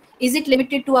sexuality? Is it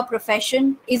limited to our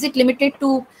profession? Is it limited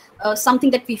to something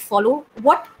that we follow?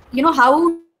 What,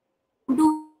 how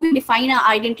do we define our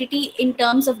identity in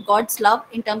terms of God's love,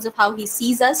 in terms of how he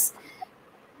sees us?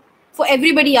 For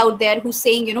everybody out there who's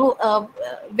saying,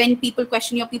 when people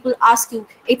question you, people ask you,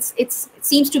 it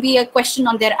seems to be a question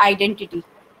on their identity.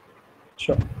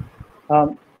 Sure.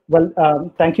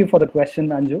 Thank you for the question,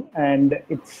 Anju, and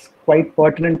it's quite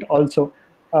pertinent also.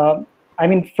 I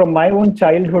mean, from my own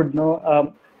childhood,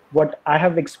 what I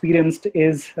have experienced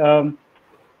is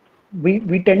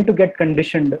we tend to get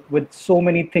conditioned with so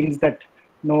many things that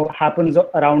happens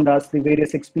around us, the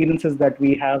various experiences that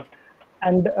we have,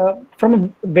 and from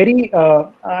a very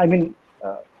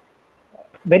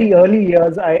very early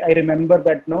years, I remember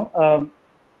that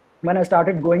when I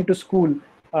started going to school,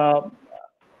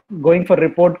 going for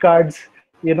report cards,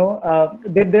 there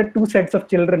are two sets of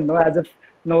children, as if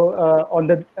on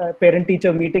the parent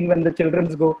teacher meeting, when the children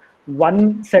go,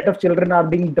 one set of children are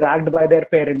being dragged by their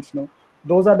parents.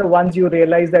 Those are the ones you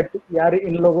realize that yaar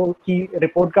in logo ki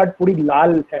report card puri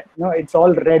lal hai, it's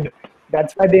all red,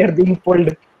 that's why they are being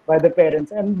pulled by the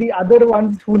parents. And the other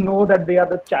ones who know that they are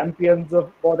the champions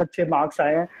of bahut achhe marks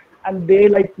aaye hain, and they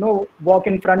walk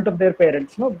in front of their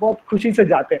parents, bahut khushi se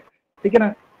jaate hain, theek hai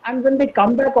na. And when they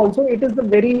come back also, it is the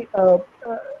very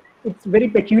it's very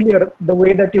peculiar the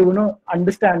way that you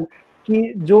understand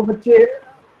कि जो बच्चे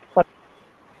पता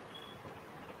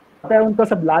है उनका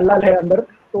सब लाल लाल है अंदर,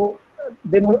 तो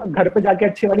घर पे जाके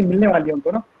अच्छी वाली मिलने वाली है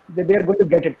उनको, they are going to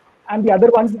get it. And the other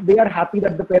ones, they are happy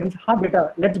that the parents, हाँ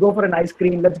बेटा, let's go for an ice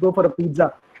cream, let's go for a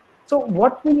pizza. So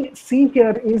what we see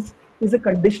here is a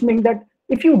conditioning that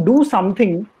if you do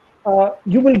something,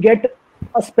 you will get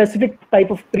a specific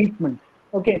type of treatment.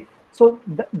 Okay, so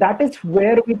that is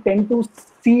where we tend to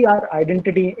see our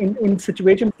identity in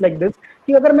situations like this.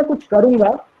 कि अगर मैं कुछ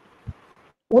करूँगा,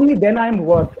 only then I am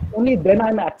worth, only then I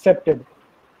am accepted.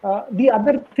 The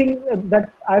other thing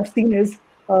that I've seen is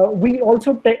we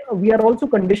are also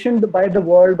conditioned by the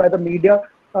world, by the media,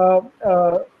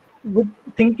 with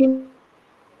thinking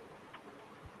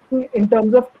in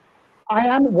terms of I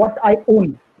am what I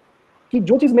own. कि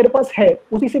जो चीज मेरे पास है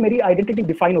उसी से मेरी identity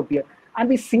define होती है. And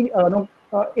we see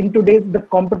in today's the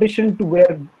competition to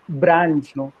wear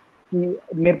brands, कि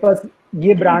मेरे पास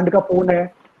ये ब्रांड का फोन है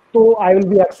तो I will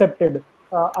be accepted.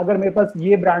 अगर मेरे पास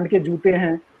ये ब्रांड के जूते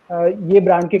हैं, ये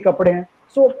ब्रांड के कपड़े हैं,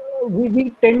 so we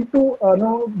tend to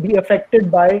be affected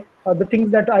by the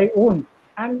things that I own.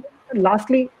 And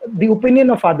lastly, the opinion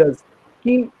of others.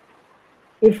 कि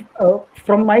if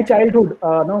from my childhood,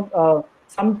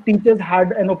 some teachers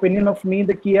had an opinion of me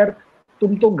that कि यार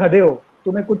तुम तो गधे हो,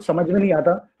 तुम्हें कुछ समझ में नहीं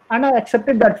आता, and I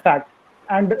accepted that fact.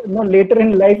 And later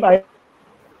in life, I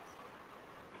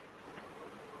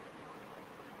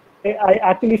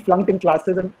actually flunked in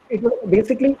classes, and it was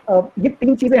basically ये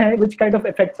तीन चीजें हैं which kind of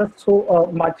affects us so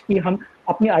much कि हम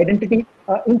अपनी identity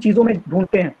इन चीजों में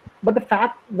ढूंढते हैं. But the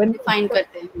fact when define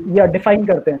करते हैं. Yeah, define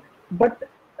करते हैं. But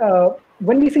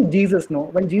when we see Jesus,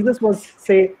 when Jesus was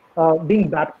say being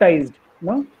baptized,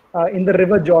 in the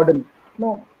river Jordan,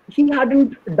 he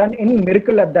hadn't done any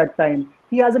miracle at that time.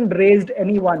 He hasn't raised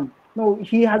anyone.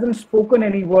 He hasn't spoken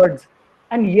any words.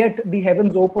 And yet the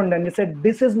heavens opened and he said,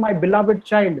 "This is my beloved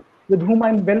child with whom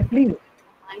I'm well pleased."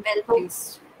 I'm well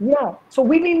pleased. Yeah. So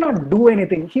we need not do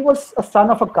anything. He was a son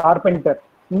of a carpenter.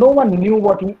 No one knew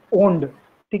what he owned.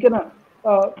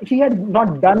 He had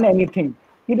not done anything.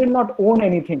 He did not own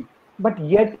anything. But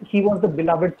yet he was the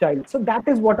beloved child. So that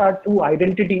is what our true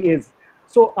identity is.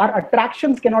 So our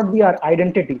attractions cannot be our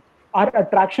identity. Our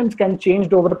attractions can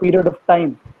change over a period of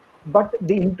time. But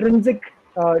the intrinsic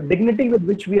dignity with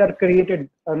which we are created,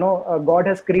 God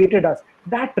has created us,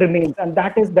 that remains. And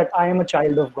that is that I am a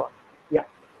child of God. Yeah.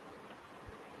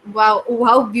 Wow,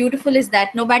 how beautiful is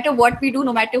that? No matter what we do,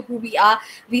 no matter who we are,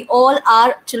 we all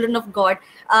are children of God.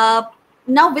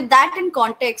 Now, with that in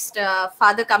context,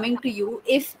 Father, coming to you,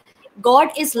 if God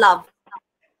is love,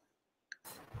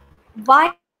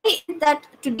 why is it that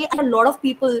today a lot of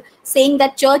people saying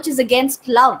that church is against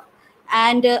love?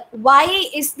 And why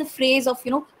is the phrase of,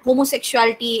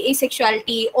 homosexuality,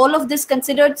 asexuality, all of this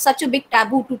considered such a big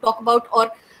taboo to talk about,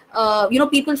 or,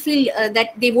 people feel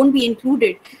that they won't be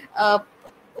included?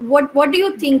 What do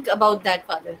you think about that,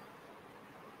 Father?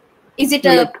 Is it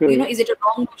is it a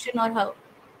wrong notion or how?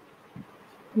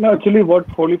 No, actually, what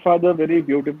Holy Father very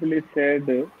beautifully said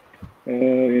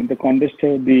in the context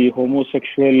of the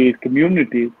homosexual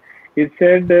community, he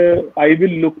said, "I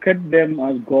will look at them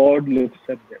as God looks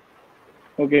at them."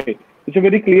 Okay, it's a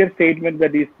very clear statement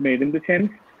that is made in the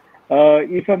sense,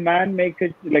 if a man makes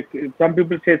it, like some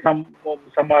people say, some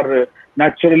are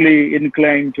naturally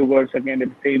inclined towards again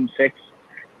the same sex,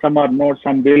 some are not,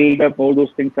 some build up, all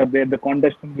those things are there. The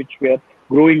context in which we are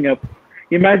growing up.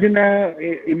 Imagine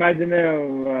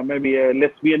a maybe a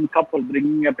lesbian couple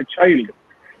bringing up a child.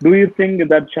 Do you think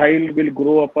that child will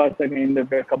grow up as again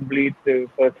a complete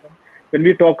person? When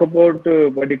we talk about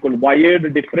what you call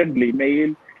wired differently,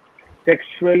 male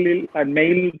sexual and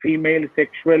male female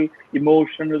sexual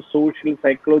emotional social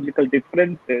psychological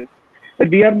differences, but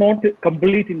we are not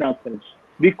complete in ourselves,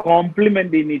 we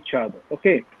complement in each other.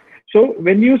 Okay, so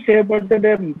when you say about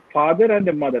the father and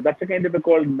the mother, that's a kind of a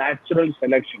called natural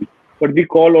selection, what we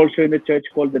call also in the church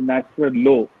called the natural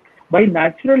law. By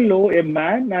natural law, a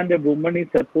man and a woman is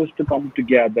supposed to come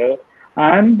together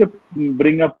and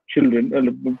bring up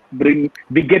children, bring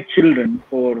beget children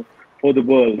for the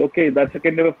world. Okay, that's a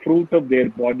kind of a fruit of their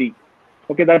body.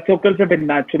 Okay, that's also a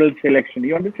natural selection.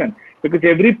 You understand? Because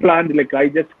every plant, like I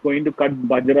just going to cut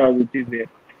bajra, which is there.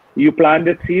 You plant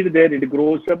a seed there, it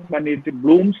grows up and it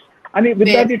blooms, and with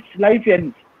that, its life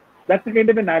ends. That's a kind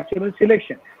of a natural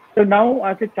selection. So now,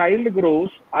 as a child grows,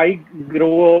 I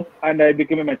grow up and I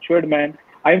become a matured man.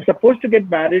 I am supposed to get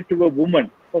married to a woman,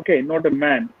 okay, not a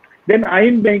man. Then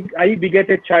I beget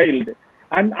a child,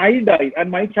 and I die,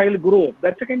 and my child grow up.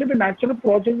 That's a kind of a natural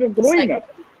process of growing up.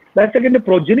 That's a kind of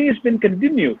progeny has been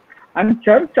continued, and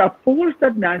church upholds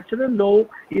that natural law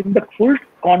in the full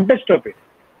context of it.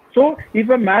 So if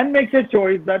a man makes a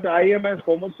choice that I am a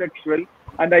homosexual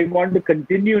and I want to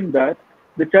continue in that,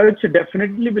 the church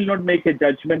definitely will not make a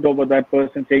judgment over that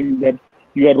person saying that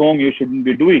you are wrong, you shouldn't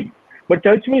be doing. But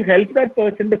church will help that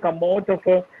person to come out of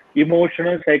a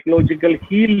emotional, psychological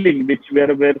healing, which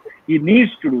wherever he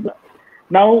needs to do that.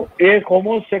 Now, a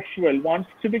homosexual wants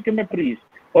to become a priest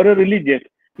or a religious,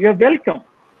 you are welcome,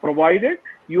 provided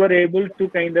you are able to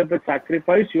kind of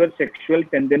sacrifice your sexual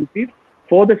tendencies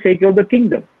for the sake of the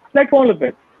kingdom. Like all of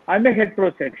us, I'm a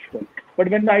heterosexual, but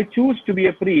when I choose to be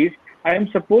a priest, I am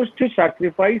supposed to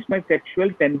sacrifice my sexual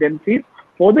tendencies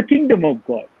for the kingdom of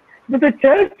God. But the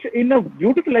church, in a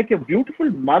beautiful, like a beautiful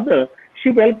mother,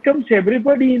 she welcomes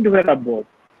everybody into her abode.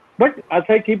 But as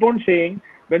I keep on saying,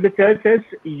 when the church says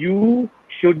you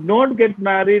should not get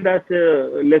married as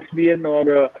a lesbian or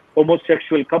a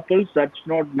homosexual couples, that's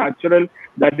not natural.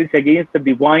 That is against the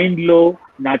divine law,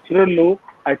 natural law.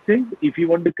 I think if you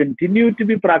want to continue to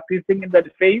be practicing in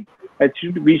that faith,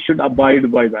 we should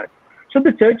abide by that. So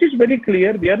the church is very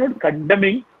clear. We are not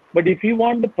condemning, but if you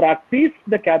want to practice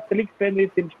the Catholic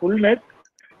faith in fullness,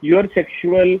 your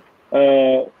sexual,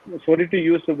 sorry to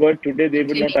use the word today, they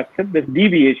will not accept this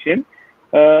deviation,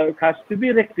 has to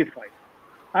be rectified.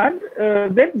 And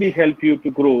then we help you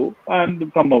to grow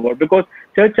and come over, because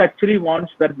church actually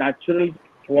wants that natural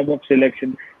form of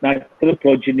selection, natural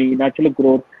progeny, natural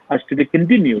growth has to be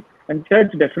continued. And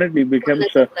church definitely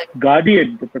becomes a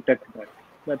guardian to protect that.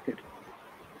 That's it.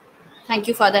 Thank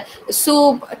you, Father.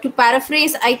 So to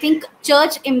paraphrase, I think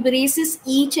church embraces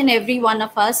each and every one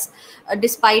of us,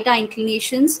 despite our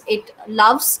inclinations. It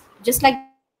loves, just like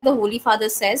the Holy Father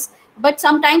says, but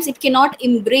sometimes it cannot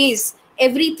embrace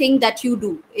everything that you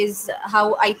do, is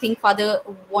how I think Father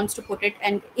wants to put it,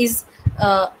 and is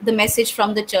the message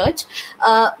from the church.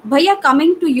 Bhaiya,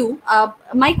 coming to you,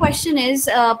 my question is,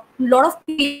 a lot of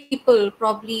people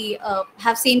probably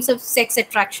have same-sex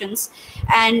attractions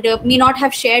and may not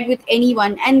have shared with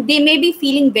anyone, and they may be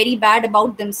feeling very bad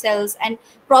about themselves and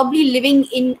probably living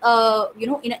in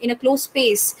in a closed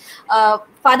space.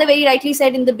 Father very rightly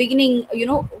said in the beginning,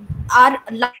 our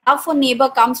love for neighbor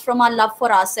comes from our love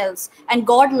for ourselves, and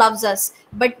God loves us,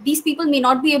 but these people may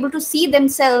not be able to see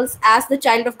themselves as the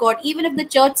child of God, even if the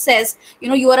church says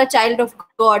you are a child of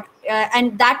God,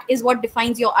 and that is what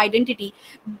defines your identity.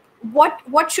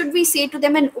 What should we say to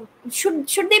them, and should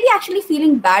they be actually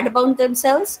feeling bad about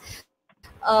themselves?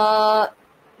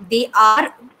 They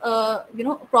are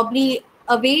probably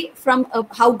away from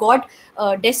how God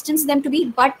destines them to be,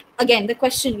 but again the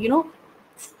question,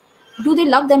 do they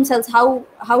love themselves?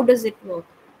 How does it work?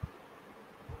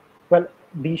 Well,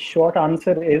 the short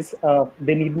answer is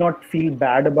they need not feel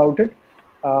bad about it.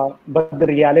 But the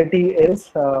reality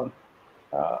is,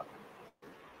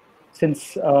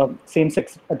 since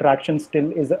same-sex attraction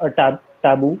still is a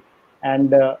taboo,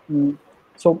 and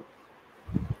so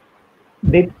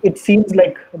it seems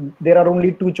like there are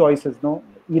only two choices. No,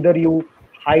 either you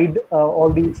hide all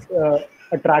these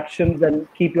attractions and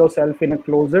keep yourself in a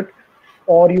closet,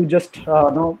 or you just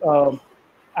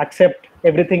accept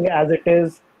everything as it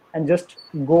is and just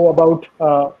go about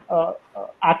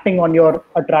acting on your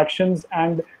attractions,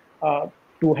 and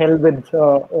to hell with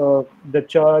the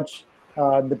church,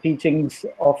 the teachings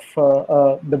of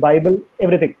the Bible,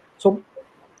 everything. So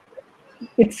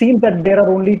it seems that there are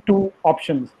only two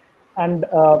options, and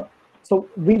so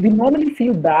we normally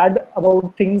feel bad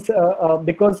about things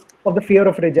because of the fear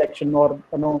of rejection, or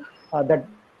that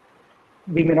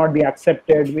we may not be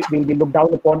accepted, we'll be looked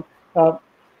down upon.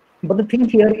 But the thing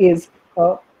here is,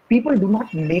 people do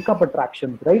not make up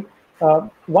attractions, right?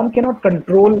 One cannot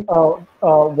control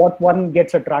what one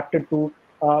gets attracted to.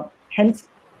 Hence,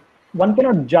 one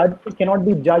cannot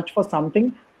be judged for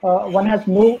something one has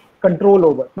no control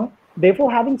over. No?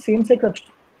 Therefore, having same-sex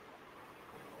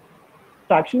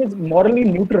attraction is morally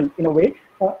neutral in a way,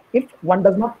 if one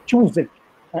does not choose it.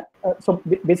 So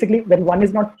basically, when one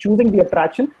is not choosing the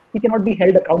attraction, he cannot be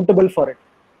held accountable for it.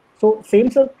 So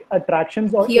same-sex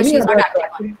attractions or any other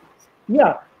attraction,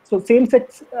 yeah. So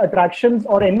same-sex attractions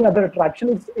or any other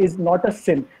attraction is not a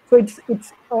sin. So it's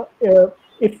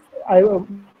if I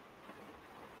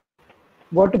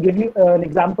were to give you an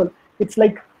example, it's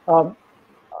like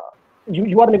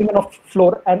you are living on a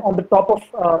floor, and on the top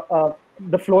of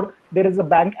the floor there is a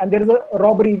bank, and there is a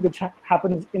robbery which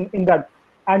happens in that,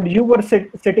 and you were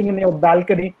sitting in your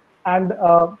balcony, and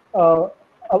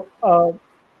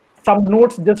some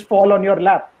notes just fall on your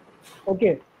lap.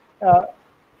 Okay,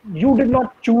 you did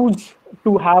not choose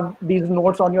to have these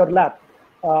notes on your lap.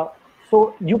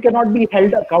 So you cannot be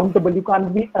held accountable. You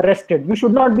can't be arrested. You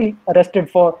should not be arrested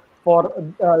for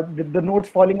the notes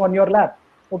falling on your lap.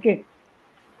 Okay.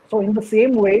 So in the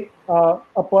same way,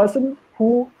 a person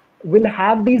who will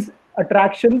have these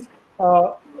attractions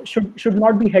should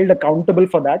not be held accountable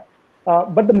for that.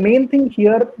 But the main thing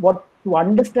here, what to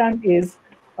understand is,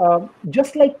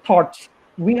 just like thoughts,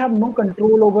 we have no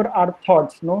control over our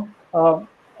thoughts. No,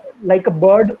 like a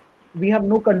bird, we have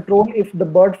no control if the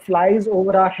bird flies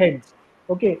over our heads.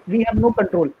 Okay, we have no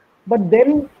control. But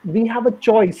then we have a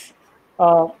choice.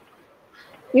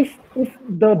 If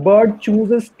the bird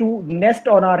chooses to nest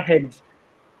on our heads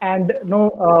and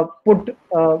put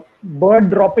bird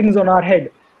droppings on our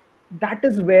head, that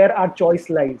is where our choice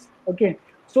lies. Okay,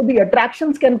 so the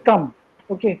attractions can come.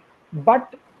 Okay,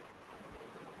 but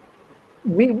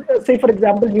we say, for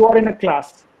example, you are in a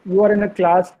class,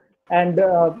 and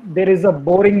there is a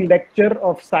boring lecture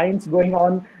of science going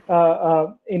on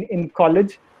in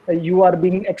college. You are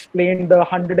being explained the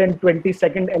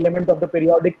 122nd element of the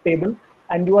periodic table,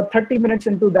 and you are 30 minutes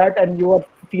into that, and you are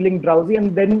feeling drowsy,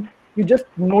 and then you just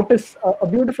notice a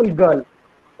beautiful girl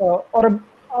or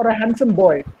a handsome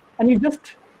boy, and you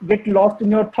just get lost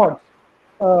in your thoughts.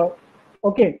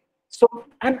 Okay, so,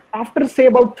 and after say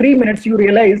about 3 minutes, you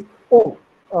realize, oh,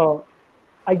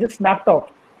 I just snapped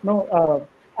off. No,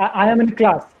 I am in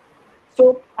class.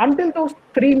 So until those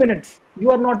 3 minutes,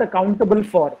 you are not accountable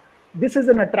for. This is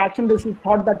an attraction. This is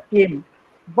thought that came,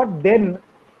 but then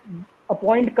a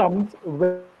point comes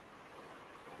where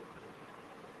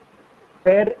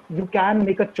you can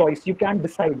make a choice, you can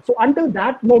decide. So until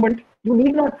that moment, you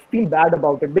need not feel bad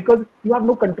about it, because you have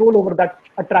no control over that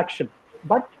attraction.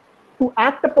 But to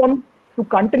act upon, to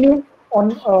continue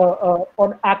on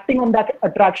acting on that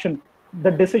attraction,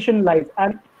 the decision lies,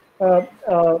 and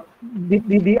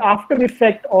the after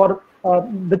effect, or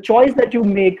the choice that you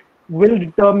make will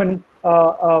determine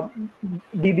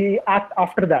the act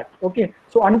after that. Okay,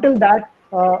 so until that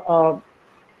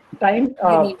time,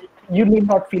 you need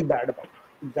not feel bad about it.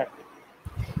 Exactly.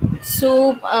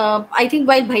 So I think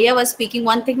while Bhaiya was speaking,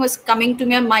 one thing was coming to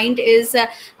my mind is,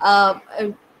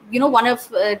 one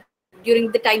of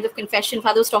during the times of confession,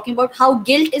 Father was talking about how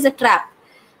guilt is a trap,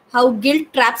 how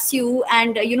guilt traps you,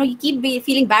 and you keep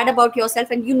feeling bad about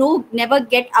yourself, and never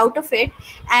get out of it,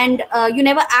 and you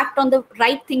never act on the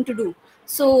right thing to do.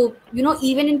 So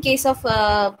even in case of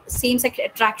same-sex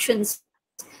attractions,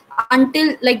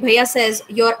 until, like Bhaiya says,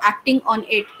 you're acting on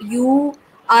it, you're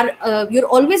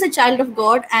always a child of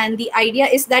God, and the idea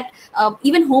is that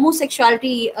even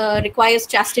homosexuality requires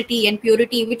chastity and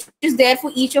purity, which is there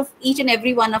for each and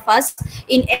every one of us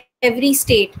in every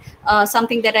state.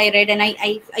 Something that I read, and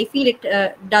I feel it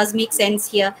does make sense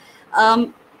here.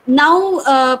 Now,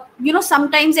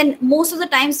 sometimes, and most of the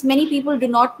times, many people do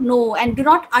not know and do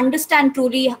not understand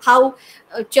truly how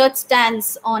church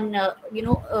stands on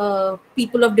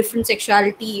people of different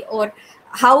sexuality, or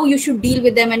how you should deal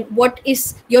with them, and what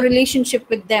is your relationship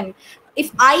with them.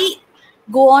 If I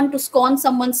go on to scorn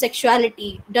someone's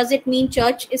sexuality, does it mean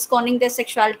church is scorning their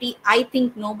sexuality? I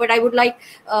think no, but I would like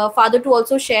Father to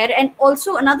also share. And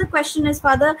also another question is,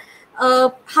 Father,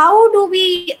 how do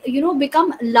we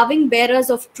become loving bearers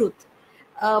of truth?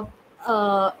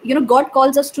 God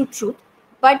calls us to truth,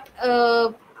 but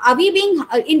are we being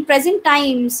in present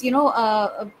times,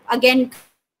 again,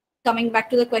 coming back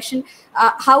to the question,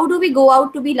 how do we go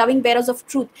out to be loving bearers of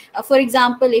truth? For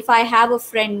example, if I have a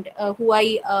friend who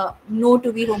I know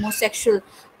to be homosexual,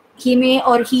 he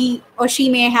or she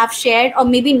may have shared or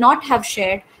maybe not have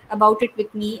shared about it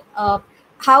with me.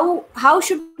 How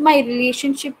should my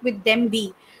relationship with them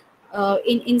be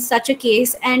in such a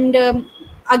case? And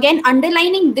again,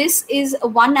 underlining this is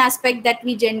one aspect that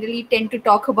we generally tend to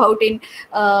talk about in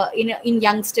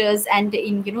youngsters and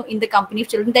in the company of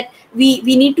children, that we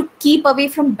need to keep away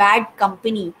from bad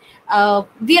company.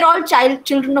 We are all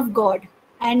children of God,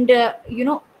 and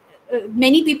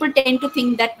many people tend to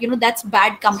think that that's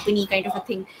bad company kind of a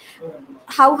thing.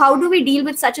 How do we deal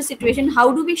with such a situation?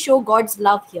 How do we show God's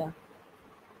love here?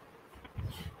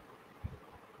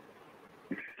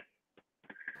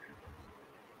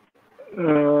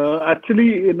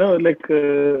 Actually,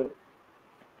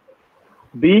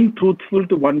 being truthful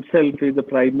to oneself is the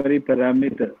primary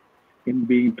parameter in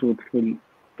being truthful,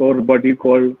 or what you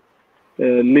call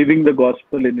living the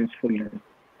gospel in its fullness.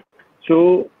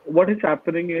 So what is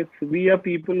happening is we are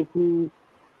people who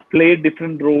play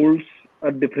different roles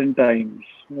at different times,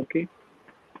 okay?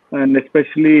 And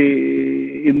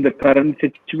especially in the current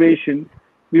situation,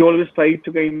 we always try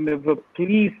to kind of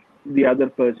please the other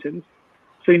person.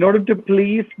 So in order to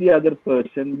please the other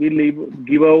person, we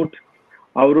give out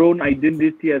our own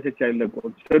identity as a child of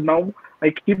God. So now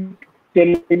I keep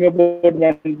telling about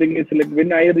one thing is like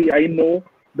when I know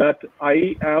that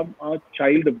I am a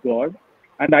child of God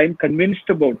and I'm convinced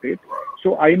about it.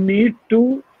 So I need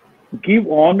to give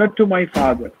honor to my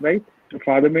father, right? So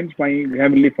father means my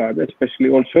heavenly father, especially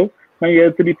also my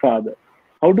earthly father.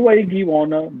 How do I give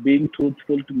honor? Being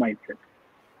truthful to myself.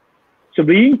 So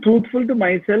being truthful to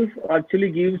myself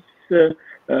actually gives,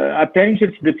 at times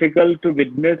it's difficult to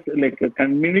witness,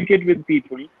 communicate with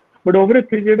people. But over a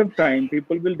period of time,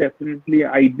 people will definitely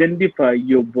identify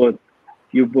your birth,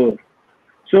 your birth.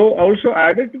 So also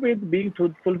added with being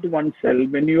truthful to oneself,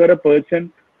 when you are a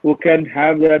person who can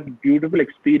have that beautiful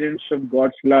experience of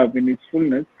God's love in its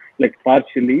fullness, like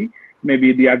partially,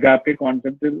 maybe the agape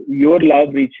concept, your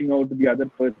love reaching out to the other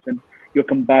person, your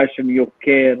compassion, your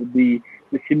care, the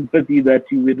sympathy that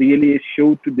you will really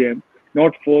show to them,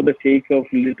 not for the sake of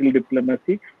little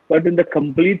diplomacy, but in the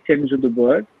complete sense of the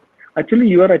word. Actually,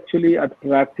 you are actually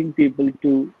attracting people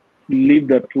to live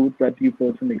the truth that you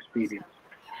personally experience.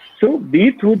 So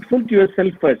be truthful to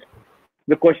yourself first.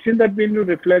 The question that we need to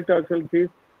reflect ourselves is,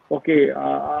 okay,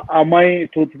 am I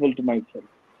truthful to myself?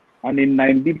 And in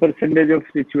 90% of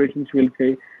situations, we'll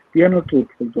say, we are not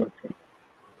truthful to ourselves.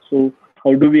 So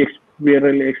how do we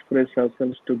really express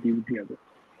ourselves to give the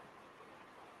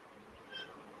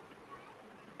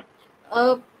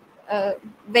other?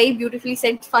 Very beautifully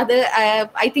said, Father.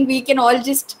 I think we can all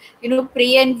just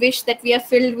pray and wish that we are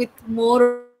filled with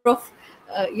more of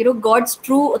God's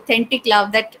true authentic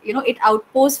love, that it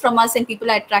outpours from us and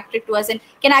people are attracted to us and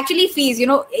can actually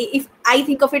feel. If I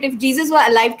think of it, if Jesus were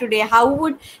alive today, how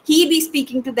would he be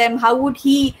speaking to them? How would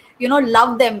he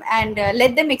love them and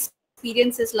let them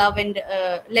experience his love and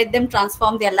let them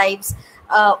transform their lives?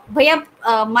 Bhaiya,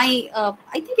 I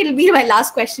think it'll be my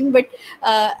last question, but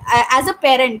as a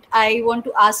parent, I want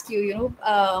to ask you,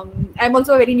 I'm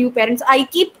also a very new parent. So I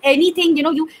keep anything,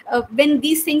 when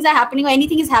these things are happening or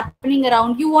anything is happening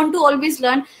around, you want to always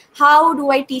learn, how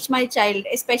do I teach my child,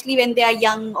 especially when they are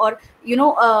young, or,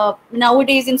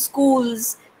 nowadays in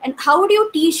schools, and how do you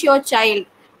teach your child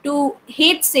to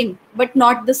hate sin, but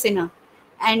not the sinner?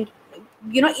 And,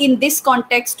 in this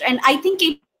context, and I think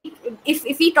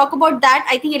if we talk about that,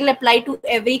 I think it'll apply to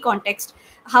every context.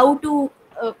 How to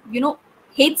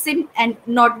hate sin and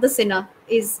not the sinner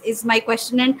is my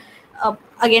question. And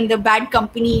again, the bad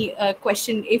company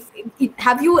question, if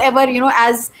have you ever,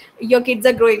 as your kids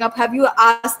are growing up, have you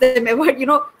asked them ever,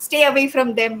 stay away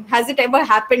from them? Has it ever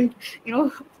happened?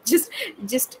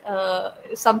 Just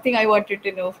something I wanted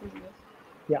to know from you.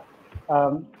 Yeah.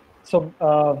 So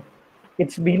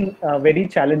it's been very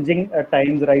challenging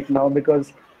times right now,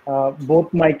 because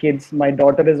both my kids, my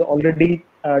daughter is already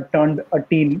turned a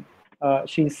teen.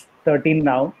 She's 13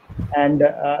 now, and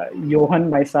Johan,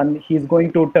 my son, he's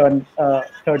going to turn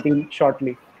 13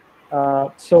 shortly.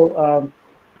 So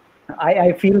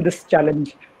I feel this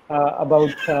challenge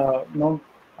about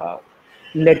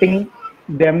letting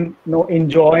them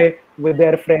enjoy with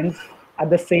their friends, at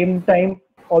the same time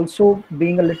also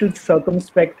being a little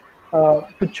circumspect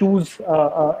to choose,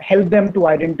 help them to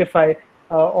identify,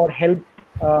 or help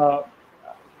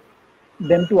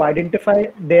them to identify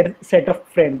their set of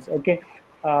friends. Okay.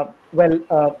 I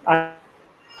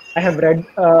have read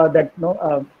that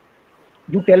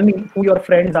you tell me who your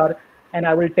friends are and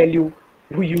I will tell you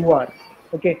who you are.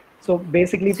 Okay. So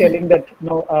basically telling that,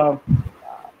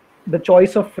 the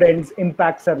choice of friends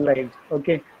impacts our lives.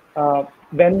 Okay,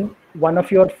 when one of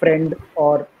your friend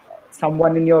or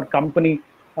someone in your company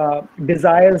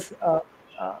desires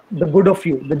the good of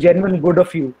you, the genuine good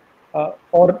of you,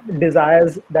 or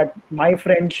desires that my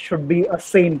friend should be a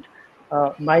saint,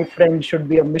 my friend should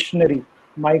be a missionary,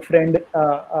 my friend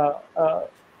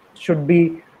should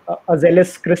be a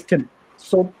zealous Christian.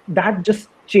 So that just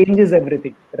changes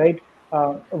everything, right?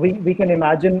 We can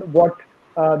imagine what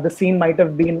the scene might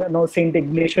have been, Saint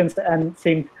Ignatius and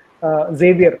Saint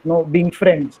Xavier, being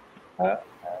friends,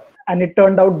 and it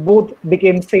turned out both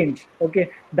became saints. Okay,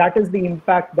 that is the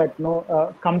impact that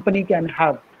company can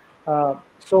have.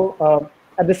 So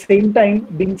at the same time,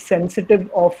 being sensitive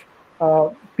of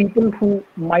people who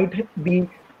might be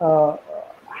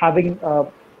having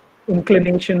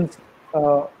inclinations,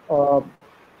 uh, uh,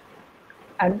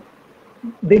 and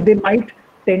they might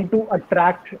tend to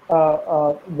attract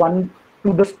one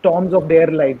to the storms of their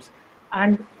lives,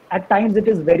 and at times it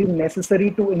is very necessary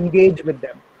to engage with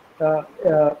them. uh,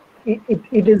 uh,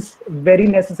 it is very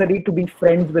necessary to be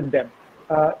friends with them.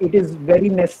 It is very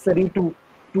necessary to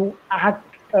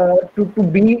act, to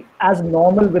be as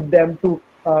normal with them, to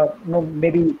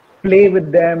maybe play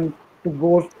with them, to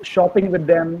go shopping with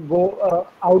them, go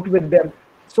out with them.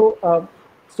 So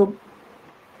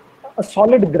a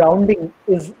solid grounding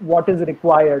is what is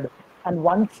required. And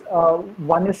once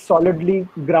one is solidly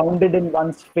grounded in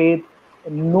one's faith,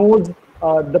 knows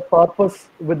the purpose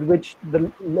with which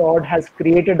the Lord has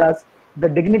created us, the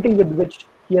dignity with which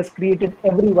He has created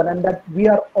everyone, and that we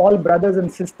are all brothers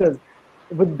and sisters,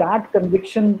 with that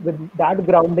conviction, with that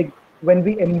grounding, when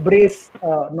we embrace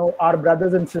our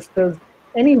brothers and sisters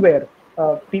anywhere,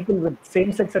 people with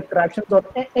same-sex attractions or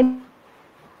any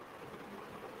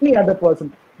other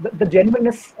person, the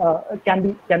genuineness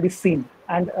can be seen.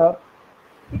 And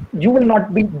you will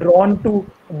not be drawn to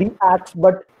the acts,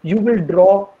 but you will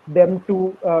draw them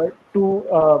to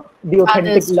the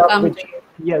authentic Others to love, come to which, you.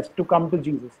 yes, to come to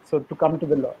Jesus, so to come to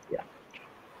the Lord. Yeah.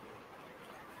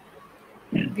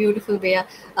 Beautiful, Bea.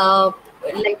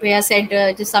 Like Bea said,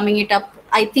 just summing it up,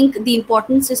 I think the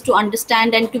importance is to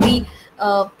understand and to be,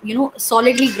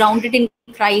 solidly grounded in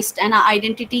Christ and our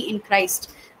identity in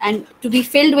Christ, and to be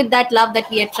filled with that love that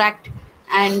we attract,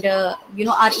 and are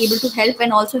able to help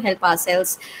and also help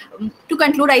ourselves. To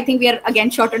conclude, I think we are again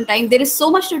short on time. There is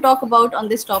so much to talk about on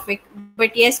this topic,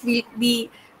 but yes, we'll be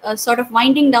sort of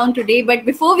winding down today. But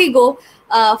before we go,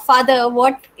 Father,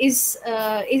 what is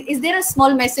there a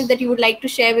small message that you would like to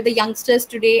share with the youngsters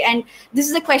today? And this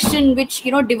is a question which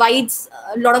divides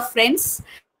a lot of friends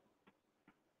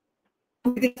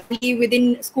within family,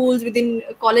 within schools, within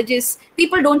colleges.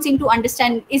 People don't seem to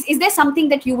understand. Is there something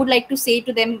that you would like to say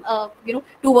to them?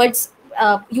 Towards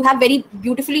you have very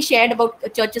beautifully shared about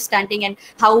churches standing and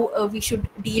how we should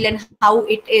deal, and how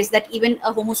it is that even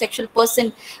a homosexual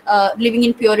person living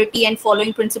in purity and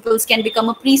following principles can become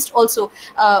a priest also.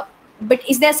 But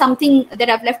is there something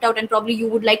that I've left out and probably you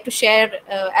would like to share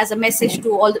as a message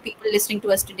to all the people listening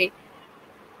to us today?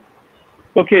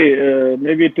 Okay,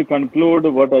 maybe to conclude,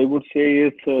 what I would say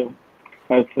is,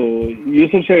 as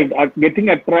Yusuf said, getting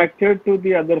attracted to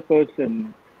the other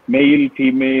person, male,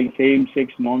 female, same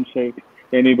sex, non-sex,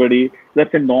 anybody,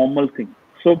 that's a normal thing.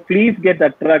 So please get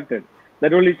attracted.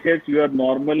 That only says you are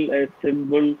normal, a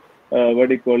simple,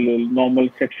 normal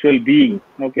sexual being.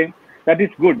 Okay, that is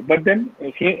good. But then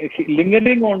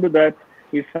lingering on to that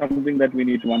is something that we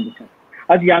need to understand.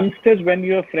 As youngsters, when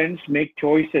your friends make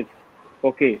choices,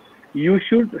 okay, you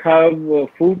should have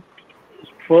foot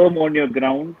firm on your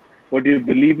ground, what you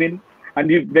believe in.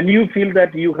 And when you feel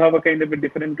that you have a kind of a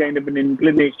different kind of an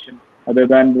inclination other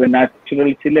than the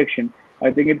natural selection, I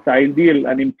think it's ideal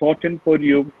and important for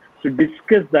you to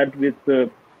discuss that with the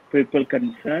people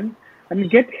concerned and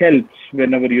get help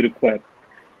whenever you require.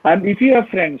 And if you have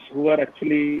friends who are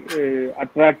actually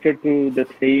attracted to the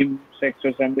same sex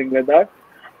or something like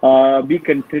that, be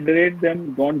considerate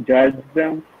them, don't judge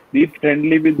them, be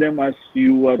friendly with them as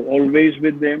you are always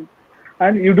with them.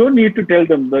 And you don't need to tell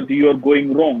them that you are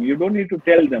going wrong. You don't need to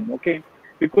tell them, okay?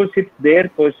 Because it's their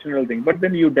personal thing. But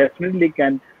then you definitely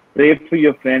can pray for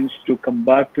your friends to come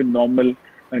back to normal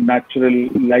and natural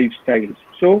lifestyles.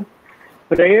 So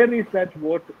prayer is that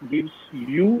what gives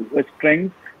you a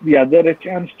strength, the other a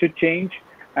chance to change,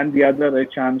 and the other a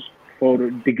chance for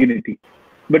dignity.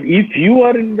 But if you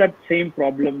are in that same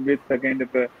problem with a kind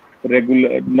of a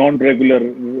regular, non-regular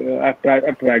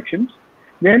attractions,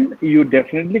 then you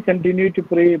definitely continue to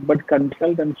pray, but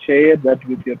consult and share that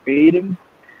with your parents,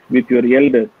 with your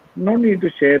elders. No need to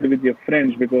share with your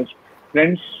friends, because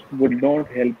friends would not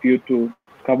help you to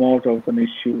come out of an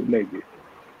issue like this.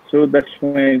 So that's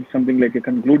my something like a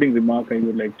concluding remark I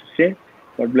would like to say.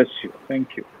 God bless you.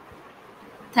 Thank you.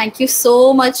 Thank you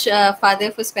so much, Father,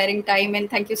 for sparing time, and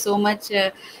thank you so much,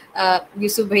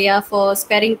 Yusuf Bhaiya, for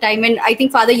sparing time. And I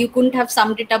think, Father, you couldn't have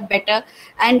summed it up better.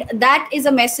 And that is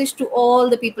a message to all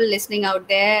the people listening out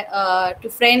there, to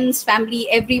friends, family,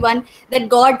 everyone, that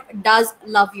God does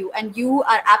love you, and you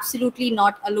are absolutely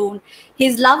not alone.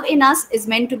 His love in us is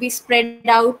meant to be spread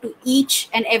out to each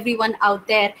and everyone out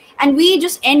there. And we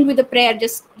just end with a prayer,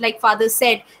 just like Father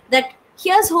said, that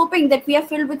here's hoping that we are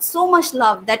filled with so much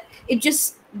love that it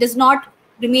just does not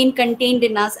remain contained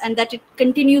in us, and that it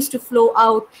continues to flow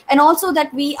out. And also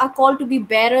that we are called to be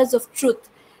bearers of truth,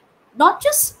 not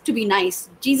just to be nice.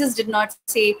 Jesus did not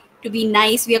say to be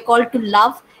nice. We are called to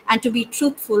love and to be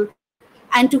truthful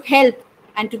and to help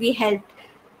and to be helped.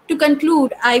 To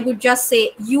conclude, I would just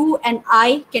say you and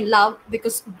I can love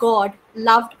because God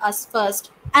loved us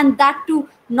first. And that too,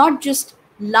 not just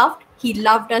loved, He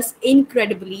loved us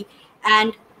incredibly.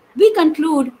 And we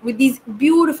conclude with these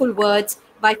beautiful words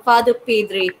by Father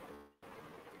Pedre.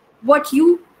 What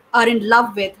you are in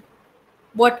love with,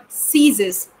 what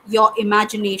seizes your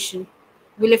imagination,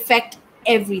 will affect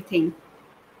everything.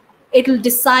 It'll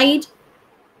decide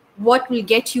what will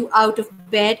get you out of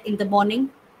bed in the morning,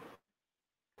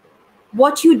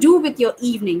 what you do with your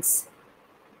evenings,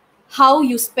 how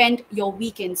you spend your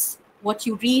weekends, what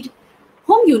you read,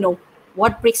 whom you know,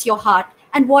 what breaks your heart,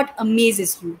 and what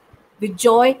amazes you. With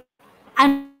joy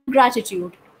and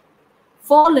gratitude,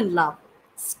 fall in love,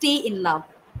 stay in love,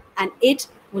 and it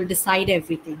will decide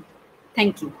everything.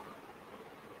 Thank you.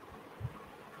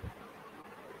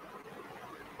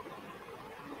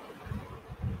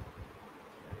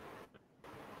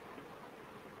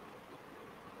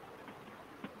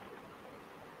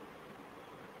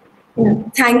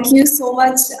 Thank you so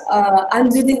much,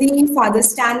 Anju Didi, Father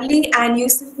Stanley, and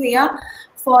Yusuf Bhaiya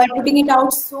for putting it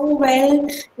out so well,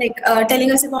 like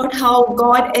telling us about how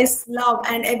God is love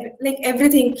and like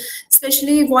everything.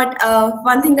 Especially what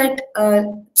one thing that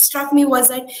struck me was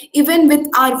that even with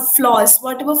our flaws,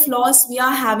 whatever flaws we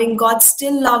are having, God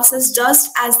still loves us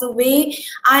just as the way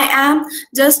I am,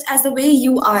 just as the way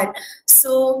you are.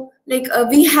 So like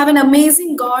we have an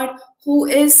amazing God who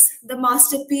is the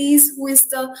masterpiece, who is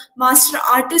the master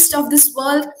artist of this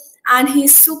world, and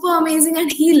he's super amazing,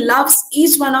 and he loves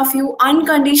each one of you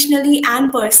unconditionally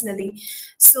and personally.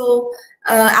 So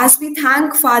as we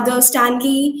thank Father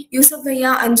Stanley, Yusuf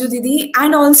Bhaiya, Anju Didi,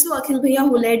 and also Akhil Bhaiya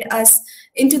who led us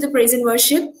into the praise and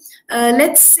worship,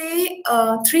 let's say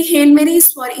three Hail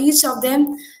Marys for each of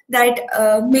them, that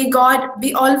may God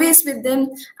be always with them,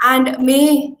 and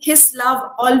may his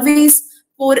love always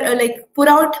pour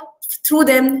out through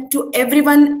them to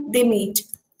everyone they meet.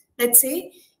 Let's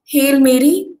say, Hail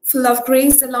Mary, full of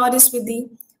grace, the Lord is with thee.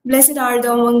 Blessed art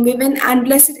thou among women, and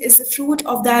blessed is the fruit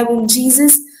of thy womb,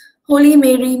 Jesus. Holy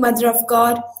Mary, Mother of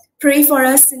God, pray for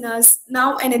us sinners,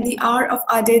 now and at the hour of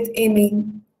our death.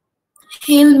 Amen.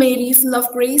 Hail Mary, full of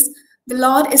grace, the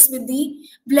Lord is with thee.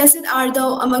 Blessed art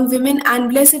thou among women, and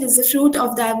blessed is the fruit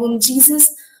of thy womb,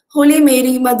 Jesus. Holy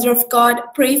Mary, Mother of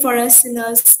God, pray for us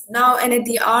sinners, now and at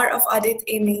the hour of our death.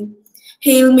 Amen.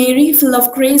 Hail Mary, full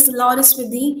of grace, the Lord is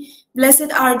with thee.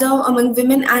 Blessed art thou among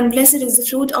women, and blessed is the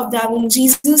fruit of thy womb,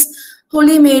 Jesus.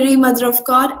 Holy Mary, Mother of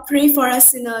God, pray for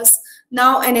us sinners,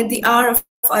 now and at the hour of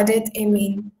our death.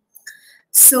 Amen.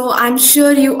 So I'm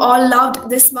sure you all loved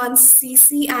this month's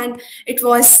CC, and it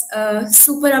was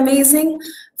super amazing,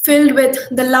 filled with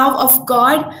the love of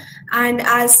God. And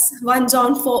as 1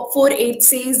 John 4:8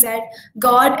 says that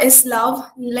God is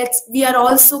love, we are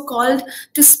also called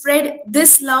to spread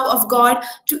this love of God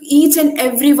to each and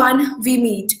everyone we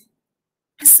meet.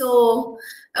 So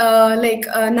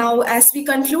now as we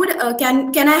conclude,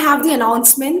 can I have the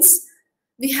announcements?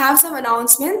 We have some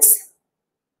announcements.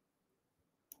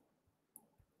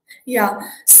 Yeah,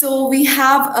 so we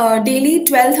have daily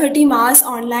 12:30 Mass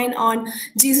online on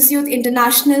Jesus Youth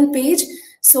International page.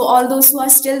 So all those who are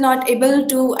still not able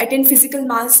to attend physical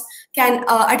Mass can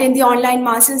attend the online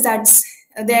Masses that's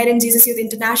there in Jesus Youth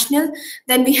International.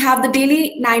 Then we have the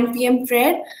daily 9 p.m.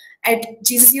 prayer at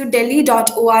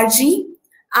jesusyouthdelhi.org.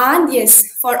 And yes,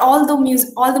 for all the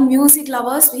music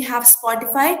lovers, we have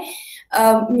Spotify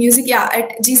music, yeah,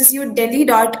 at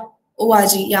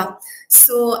jesusyouthdelhi.org. Yeah.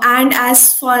 So, and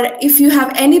as for if you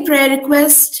have any prayer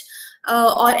request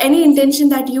or any intention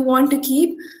that you want to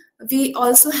keep, we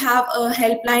also have a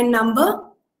helpline number.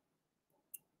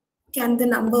 Can the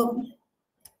number?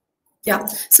 Yeah.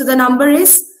 So the number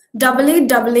is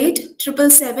 8888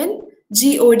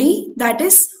 GOD. That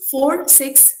is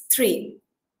 463.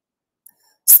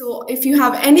 So if you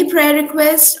have any prayer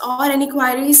requests or any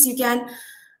queries, you can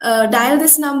dial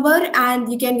this number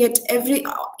and you can get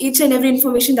each and every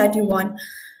information that you want.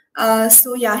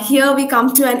 So yeah, here we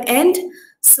come to an end.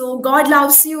 So God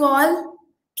loves you all.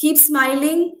 Keep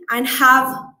smiling and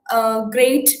have a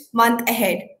great month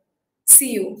ahead.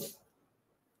 See you.